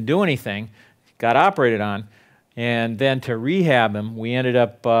couldn't do anything, got operated on, and then to rehab him, we ended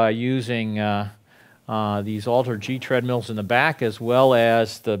up using these Alter G treadmills in the back as well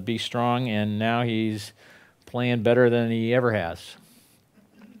as the Be Strong, and now he's playing better than he ever has.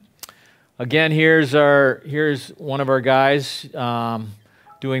 Again, here's one of our guys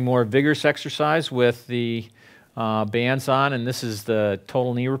doing more vigorous exercise with the bands on, and this is the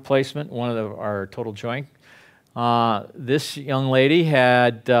total knee replacement, one of our total joint. This young lady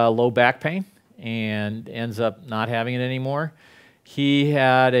had low back pain and ends up not having it anymore. He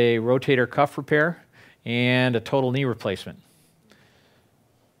had a rotator cuff repair and a total knee replacement.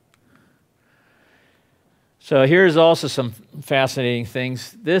 So here's also some fascinating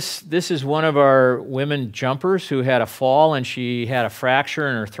things. This is one of our women jumpers who had a fall, and she had a fracture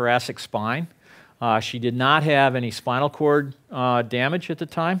in her thoracic spine. She did not have any spinal cord damage at the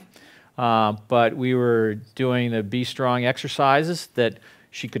time, but we were doing the Be Strong exercises that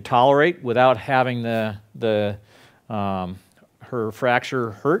she could tolerate without having her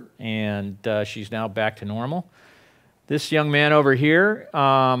fracture hurt, and she's now back to normal. This young man over here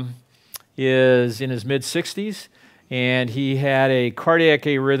is in his mid-60s, and he had a cardiac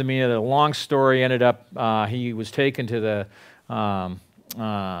arrhythmia. The long story ended up, he was taken to the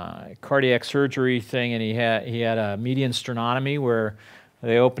cardiac surgery thing, and he had a median sternotomy where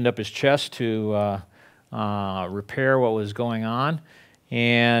they opened up his chest to repair what was going on.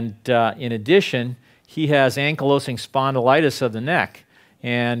 And in addition, he has ankylosing spondylitis of the neck.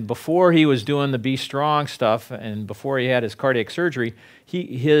 And before he was doing the Be Strong stuff, and before he had his cardiac surgery,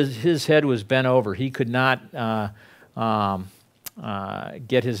 his head was bent over. He could not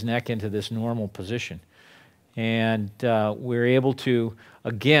get his neck into this normal position. And we were able to,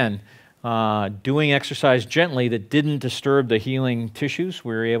 again, doing exercise gently that didn't disturb the healing tissues,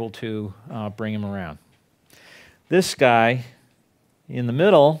 we were able to bring him around. This guy in the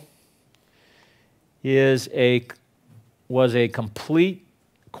middle was a complete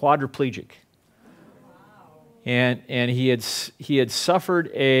quadriplegic, and he had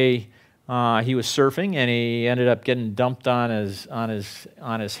suffered he was surfing, and he ended up getting dumped on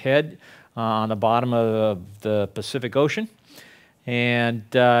his head on the bottom of the Pacific Ocean, and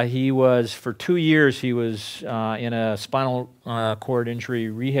for 2 years he was in a spinal cord injury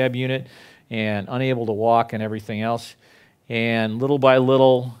rehab unit and unable to walk and everything else. And little by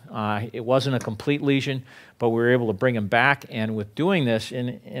little, it wasn't a complete lesion, but we were able to bring him back. And with doing this,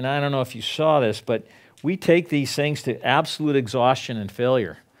 and I don't know if you saw this, but we take these things to absolute exhaustion and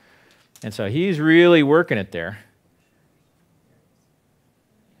failure. And so he's really working it there.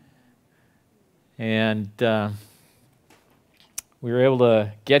 And we were able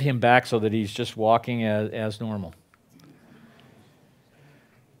to get him back so that he's just walking as normal.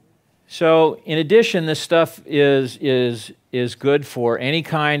 So in addition, this stuff is good for any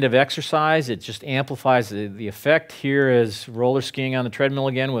kind of exercise. It just amplifies the effect. Here is roller skiing on the treadmill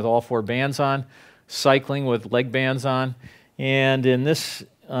again with all 4 bands on, cycling with leg bands on. And in this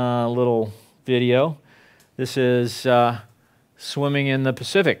little video, this is swimming in the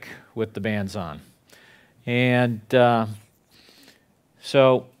Pacific with the bands on. And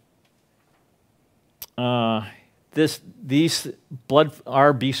these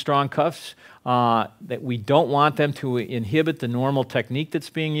our Be Strong cuffs, that we don't want them to inhibit the normal technique that's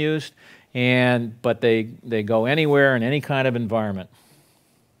being used, but they go anywhere in any kind of environment.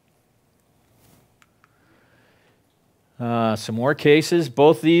 Some more cases.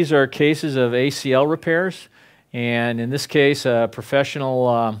 Both these are cases of ACL repairs, and in this case, a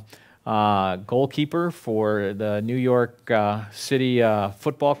professional goalkeeper for the New York City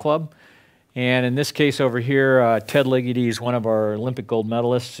Football Club. And in this case over here, Ted Ligety is one of our Olympic gold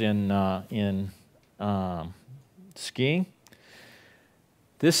medalists in skiing.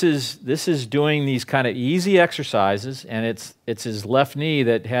 This is doing these kind of easy exercises, and it's his left knee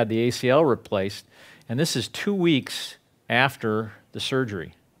that had the ACL replaced, and this is 2 weeks after the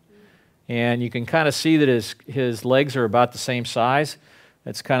surgery. And you can kind of see that his legs are about the same size.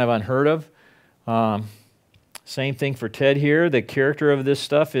 That's kind of unheard of. Same thing for Ted here. The character of this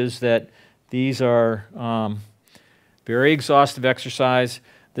stuff is that these are very exhaustive exercise.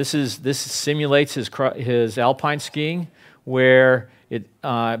 This simulates his alpine skiing, where it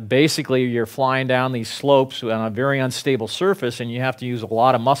basically you're flying down these slopes on a very unstable surface, and you have to use a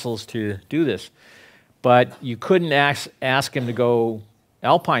lot of muscles to do this. But you couldn't ask him to go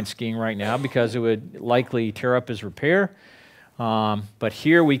alpine skiing right now because it would likely tear up his repair. But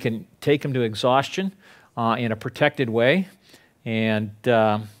here we can take him to exhaustion in a protected way and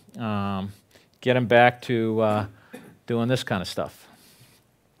get him back to doing this kind of stuff.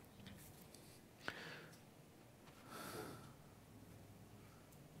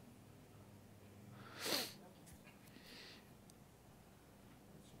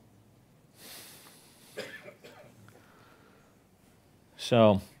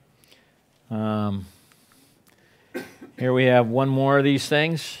 So here we have one more of these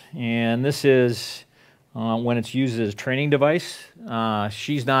things, and this is when it's used as a training device.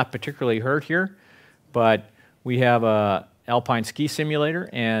 She's not particularly hurt here, but we have a alpine ski simulator,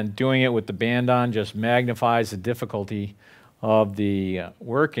 and doing it with the band on just magnifies the difficulty of the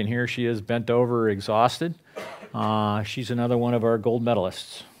work, and here she is bent over, exhausted. She's another one of our gold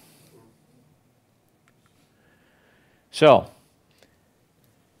medalists. So,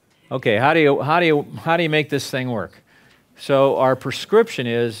 okay, how do you make this thing work? So our prescription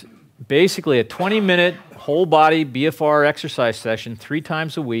is basically a 20-minute whole body BFR exercise session 3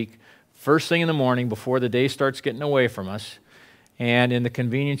 times a week, first thing in the morning before the day starts getting away from us, and in the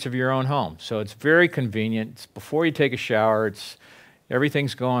convenience of your own home. So it's very convenient. It's before you take a shower.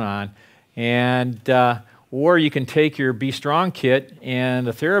 Everything's going on, and or you can take your Be Strong kit and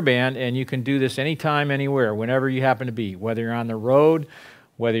the TheraBand, and you can do this anytime, anywhere, whenever you happen to be, whether you're on the road,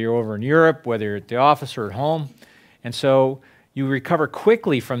 whether you're over in Europe, whether you're at the office or at home. And so you recover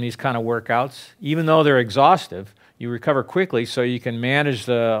quickly from these kind of workouts. Even though they're exhaustive, you recover quickly so you can manage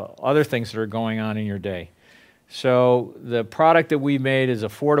the other things that are going on in your day. So the product that we made is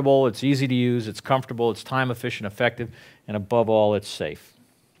affordable, it's easy to use, it's comfortable, it's time efficient, effective, and above all, it's safe.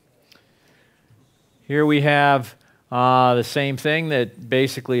 Here we have the same thing that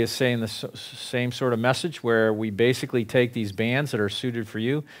basically is saying the same sort of message, where we basically take these bands that are suited for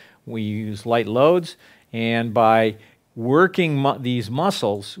you. We use light loads, and by working these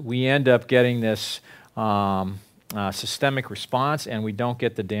muscles, we end up getting this systemic response, and we don't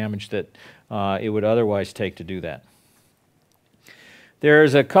get the damage that it would otherwise take to do that.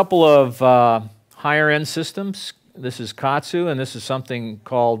 There's a couple of higher-end systems. This is Katsu, and this is something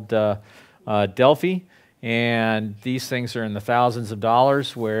called Delphi. And these things are in the thousands of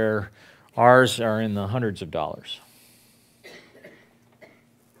dollars, where ours are in the hundreds of dollars.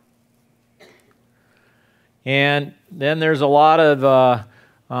 And then there's a lot of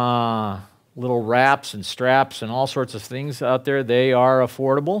little wraps and straps and all sorts of things out there. They are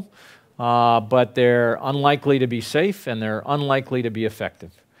affordable, but they're unlikely to be safe, and they're unlikely to be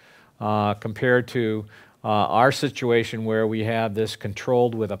effective compared to our situation, where we have this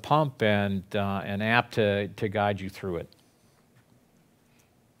controlled with a pump and an app to guide you through it.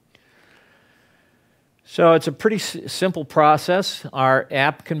 So it's a pretty simple process. Our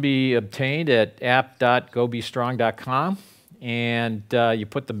app can be obtained at app.gobestrong.com, and you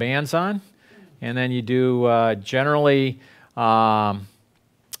put the bands on, and then you do generally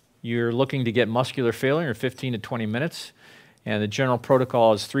you're looking to get muscular failure in 15 to 20 minutes. And the general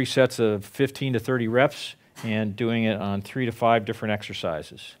protocol is 3 sets of 15 to 30 reps and doing it on 3 to 5 different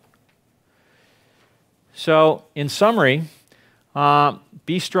exercises. So, in summary,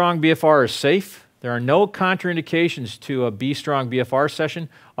 Be Strong BFR is safe. There are no contraindications to a Be Strong BFR session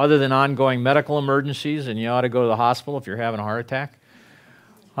other than ongoing medical emergencies, and you ought to go to the hospital if you're having a heart attack.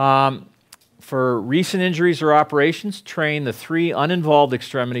 For recent injuries or operations, train the 3 uninvolved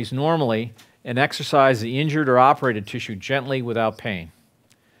extremities normally and exercise the injured or operated tissue gently without pain.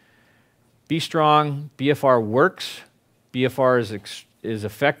 Be Strong BFR works. BFR is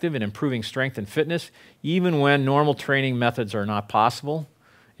effective in improving strength and fitness, even when normal training methods are not possible,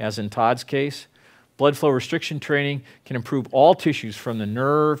 as in Todd's case. Blood flow restriction training can improve all tissues, from the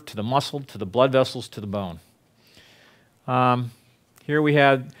nerve to the muscle to the blood vessels to the bone. Here we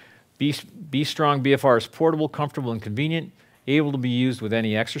have Be Strong BFR is portable, comfortable, and convenient, able to be used with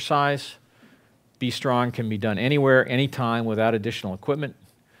any exercise. Be Strong can be done anywhere, anytime, without additional equipment.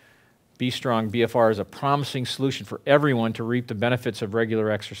 Be Strong BFR is a promising solution for everyone to reap the benefits of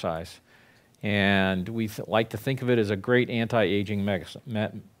regular exercise. And we like to think of it as a great anti-aging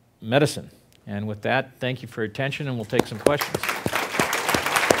medicine. And with that, thank you for your attention, and we'll take some questions.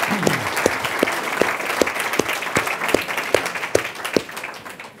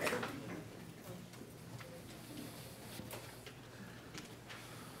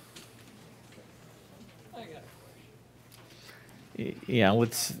 Yeah,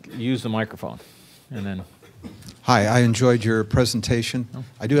 let's use the microphone, and then. Hi, I enjoyed your presentation. Oh.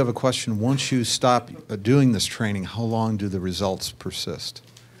 I do have a question. Once you stop doing this training, how long do the results persist?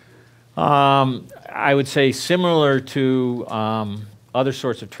 I would say similar to other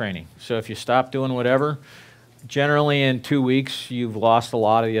sorts of training. So if you stop doing whatever, generally in 2 weeks, you've lost a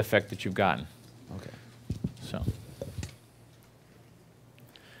lot of the effect that you've gotten. Okay. So.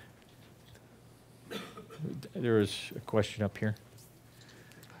 There was a question up here.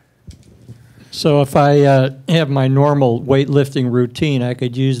 So if I have my normal weightlifting routine, I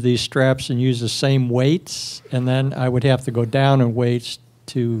could use these straps and use the same weights, and then I would have to go down in weights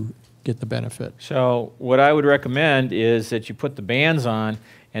to get the benefit. So what I would recommend is that you put the bands on,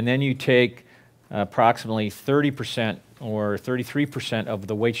 and then you take approximately 30% or 33% of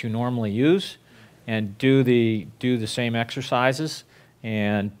the weights you normally use, and do the same exercises,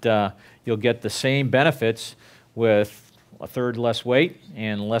 and you'll get the same benefits with a third less weight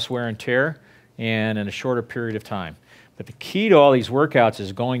and less wear and tear, and in a shorter period of time. But the key to all these workouts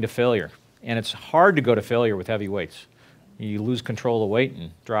is going to failure. And it's hard to go to failure with heavy weights. You lose control of the weight and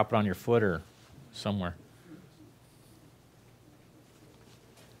drop it on your foot or somewhere.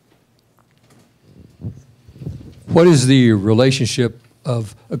 What is the relationship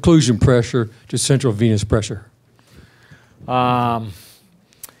of occlusion pressure to central venous pressure?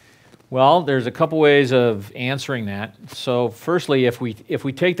 Well, there's a couple ways of answering that. So firstly, if we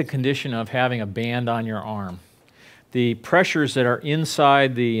take the condition of having a band on your arm, the pressures that are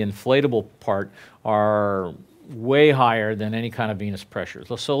inside the inflatable part are way higher than any kind of venous pressure.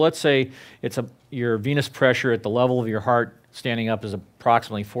 So let's say your venous pressure at the level of your heart standing up is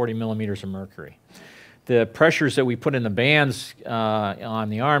approximately 40 millimeters of mercury. The pressures that we put in the bands on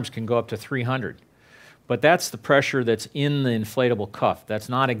the arms can go up to 300. But that's the pressure that's in the inflatable cuff. That's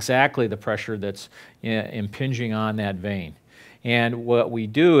not exactly the pressure that's impinging on that vein. And what we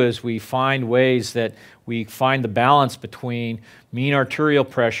do is we find ways that we find the balance between mean arterial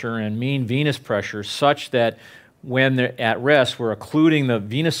pressure and mean venous pressure such that when they're at rest, we're occluding the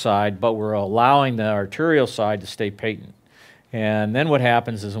venous side, but we're allowing the arterial side to stay patent. And then what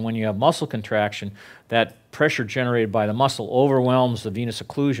happens is when you have muscle contraction, that pressure generated by the muscle overwhelms the venous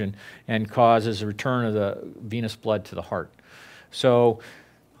occlusion and causes a return of the venous blood to the heart. So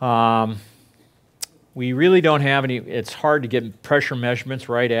we really don't have any, it's hard to get pressure measurements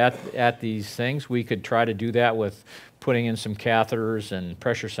right at these things. We could try to do that with putting in some catheters and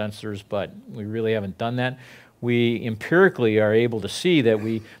pressure sensors, but we really haven't done that. We empirically are able to see that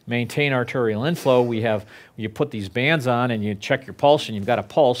we maintain arterial inflow. You put these bands on and you check your pulse and you've got a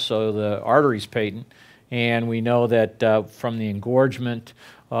pulse, so the artery's patent. And we know that from the engorgement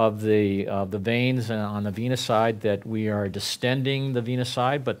of the veins on the venous side that we are distending the venous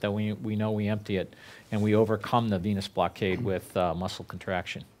side, but that we know we empty it and we overcome the venous blockade with muscle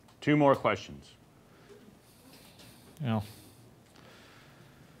contraction. 2 more questions. Yeah.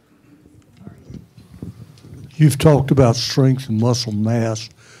 You've talked about strength and muscle mass.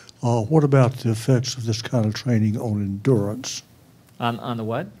 What about the effects of this kind of training on endurance? On the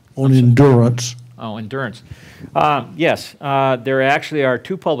what? On endurance. Oh, endurance. Yes, there actually are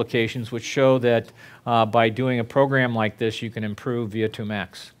 2 publications which show that by doing a program like this, you can improve VO2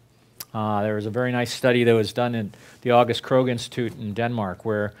 max. There was a very nice study that was done in the August Krogh Institute in Denmark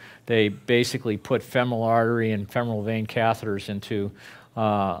where they basically put femoral artery and femoral vein catheters into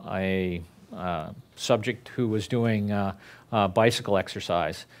a subject who was doing bicycle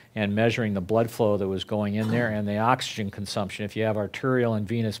exercise and measuring the blood flow that was going in there and the oxygen consumption. If you have arterial and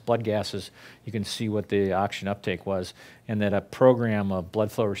venous blood gases, you can see what the oxygen uptake was, and that a program of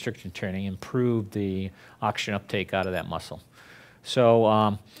blood flow restriction training improved the oxygen uptake out of that muscle.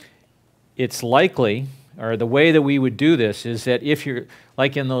 So it's likely, or the way that we would do this is that if you're,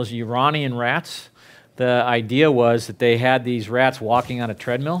 like in those Iranian rats, the idea was that they had these rats walking on a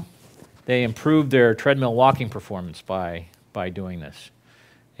treadmill. They improved their treadmill walking performance by doing this,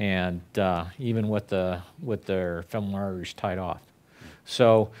 and even with their femoral arteries tied off.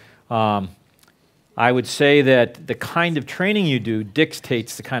 So I would say that the kind of training you do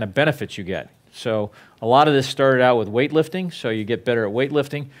dictates the kind of benefits you get. So a lot of this started out with weightlifting, so you get better at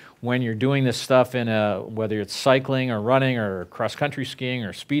weightlifting. When you're doing this stuff in whether it's cycling or running or cross-country skiing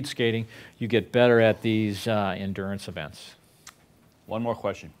or speed skating, you get better at these endurance events. One more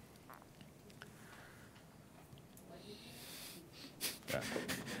question.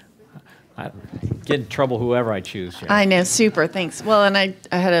 I get in trouble whoever I choose. Yeah. I know, super, thanks. Well, and I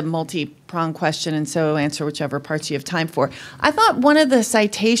had a multi-pronged question, and so answer whichever parts you have time for. I thought one of the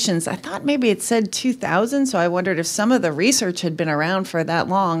citations, I thought maybe it said 2000, so I wondered if some of the research had been around for that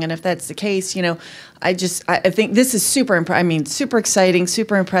long, and if that's the case, you know, I think this is super exciting,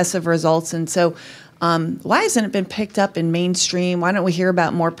 super impressive results, and so why hasn't it been picked up in mainstream? Why don't we hear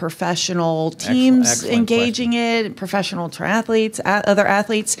about more professional teams Excellent engaging it, professional triathletes, other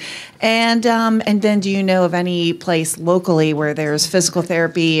athletes? And then do you know of any place locally where there's physical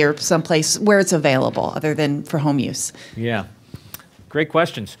therapy or someplace where it's available other than for home use? Yeah, great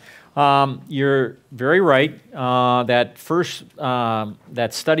questions. You're very right. That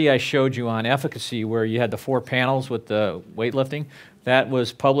study I showed you on efficacy where you had the 4 panels with the weightlifting, that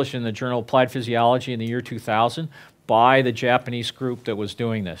was published in the Journal of Applied Physiology in the year 2000 by the Japanese group that was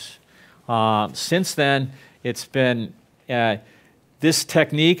doing this. Since then, it's been, this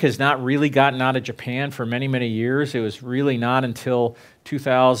technique has not really gotten out of Japan for many, many years. It was really not until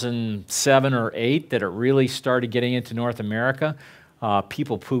 2007 or 8 that it really started getting into North America.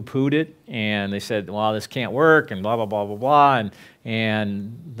 People poo-pooed it, and they said, well, this can't work, and blah, blah, blah, blah, blah.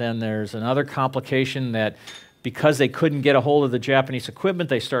 And then there's another complication that because they couldn't get a hold of the Japanese equipment,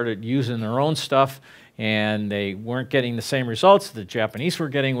 they started using their own stuff, and they weren't getting the same results the Japanese were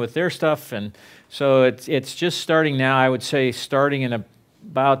getting with their stuff. And so it's just starting now, I would say starting in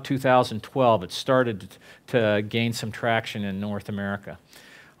about 2012, it started to gain some traction in North America.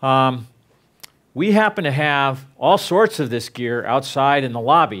 We happen to have all sorts of this gear outside in the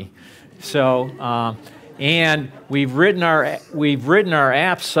lobby. So, and we've written our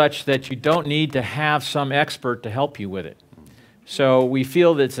app such that you don't need to have some expert to help you with it. So we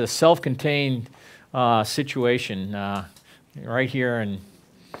feel that it's a self-contained situation right here, and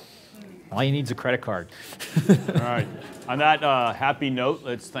all you need is a credit card. All right. On that happy note,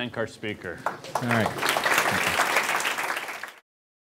 let's thank our speaker. All right.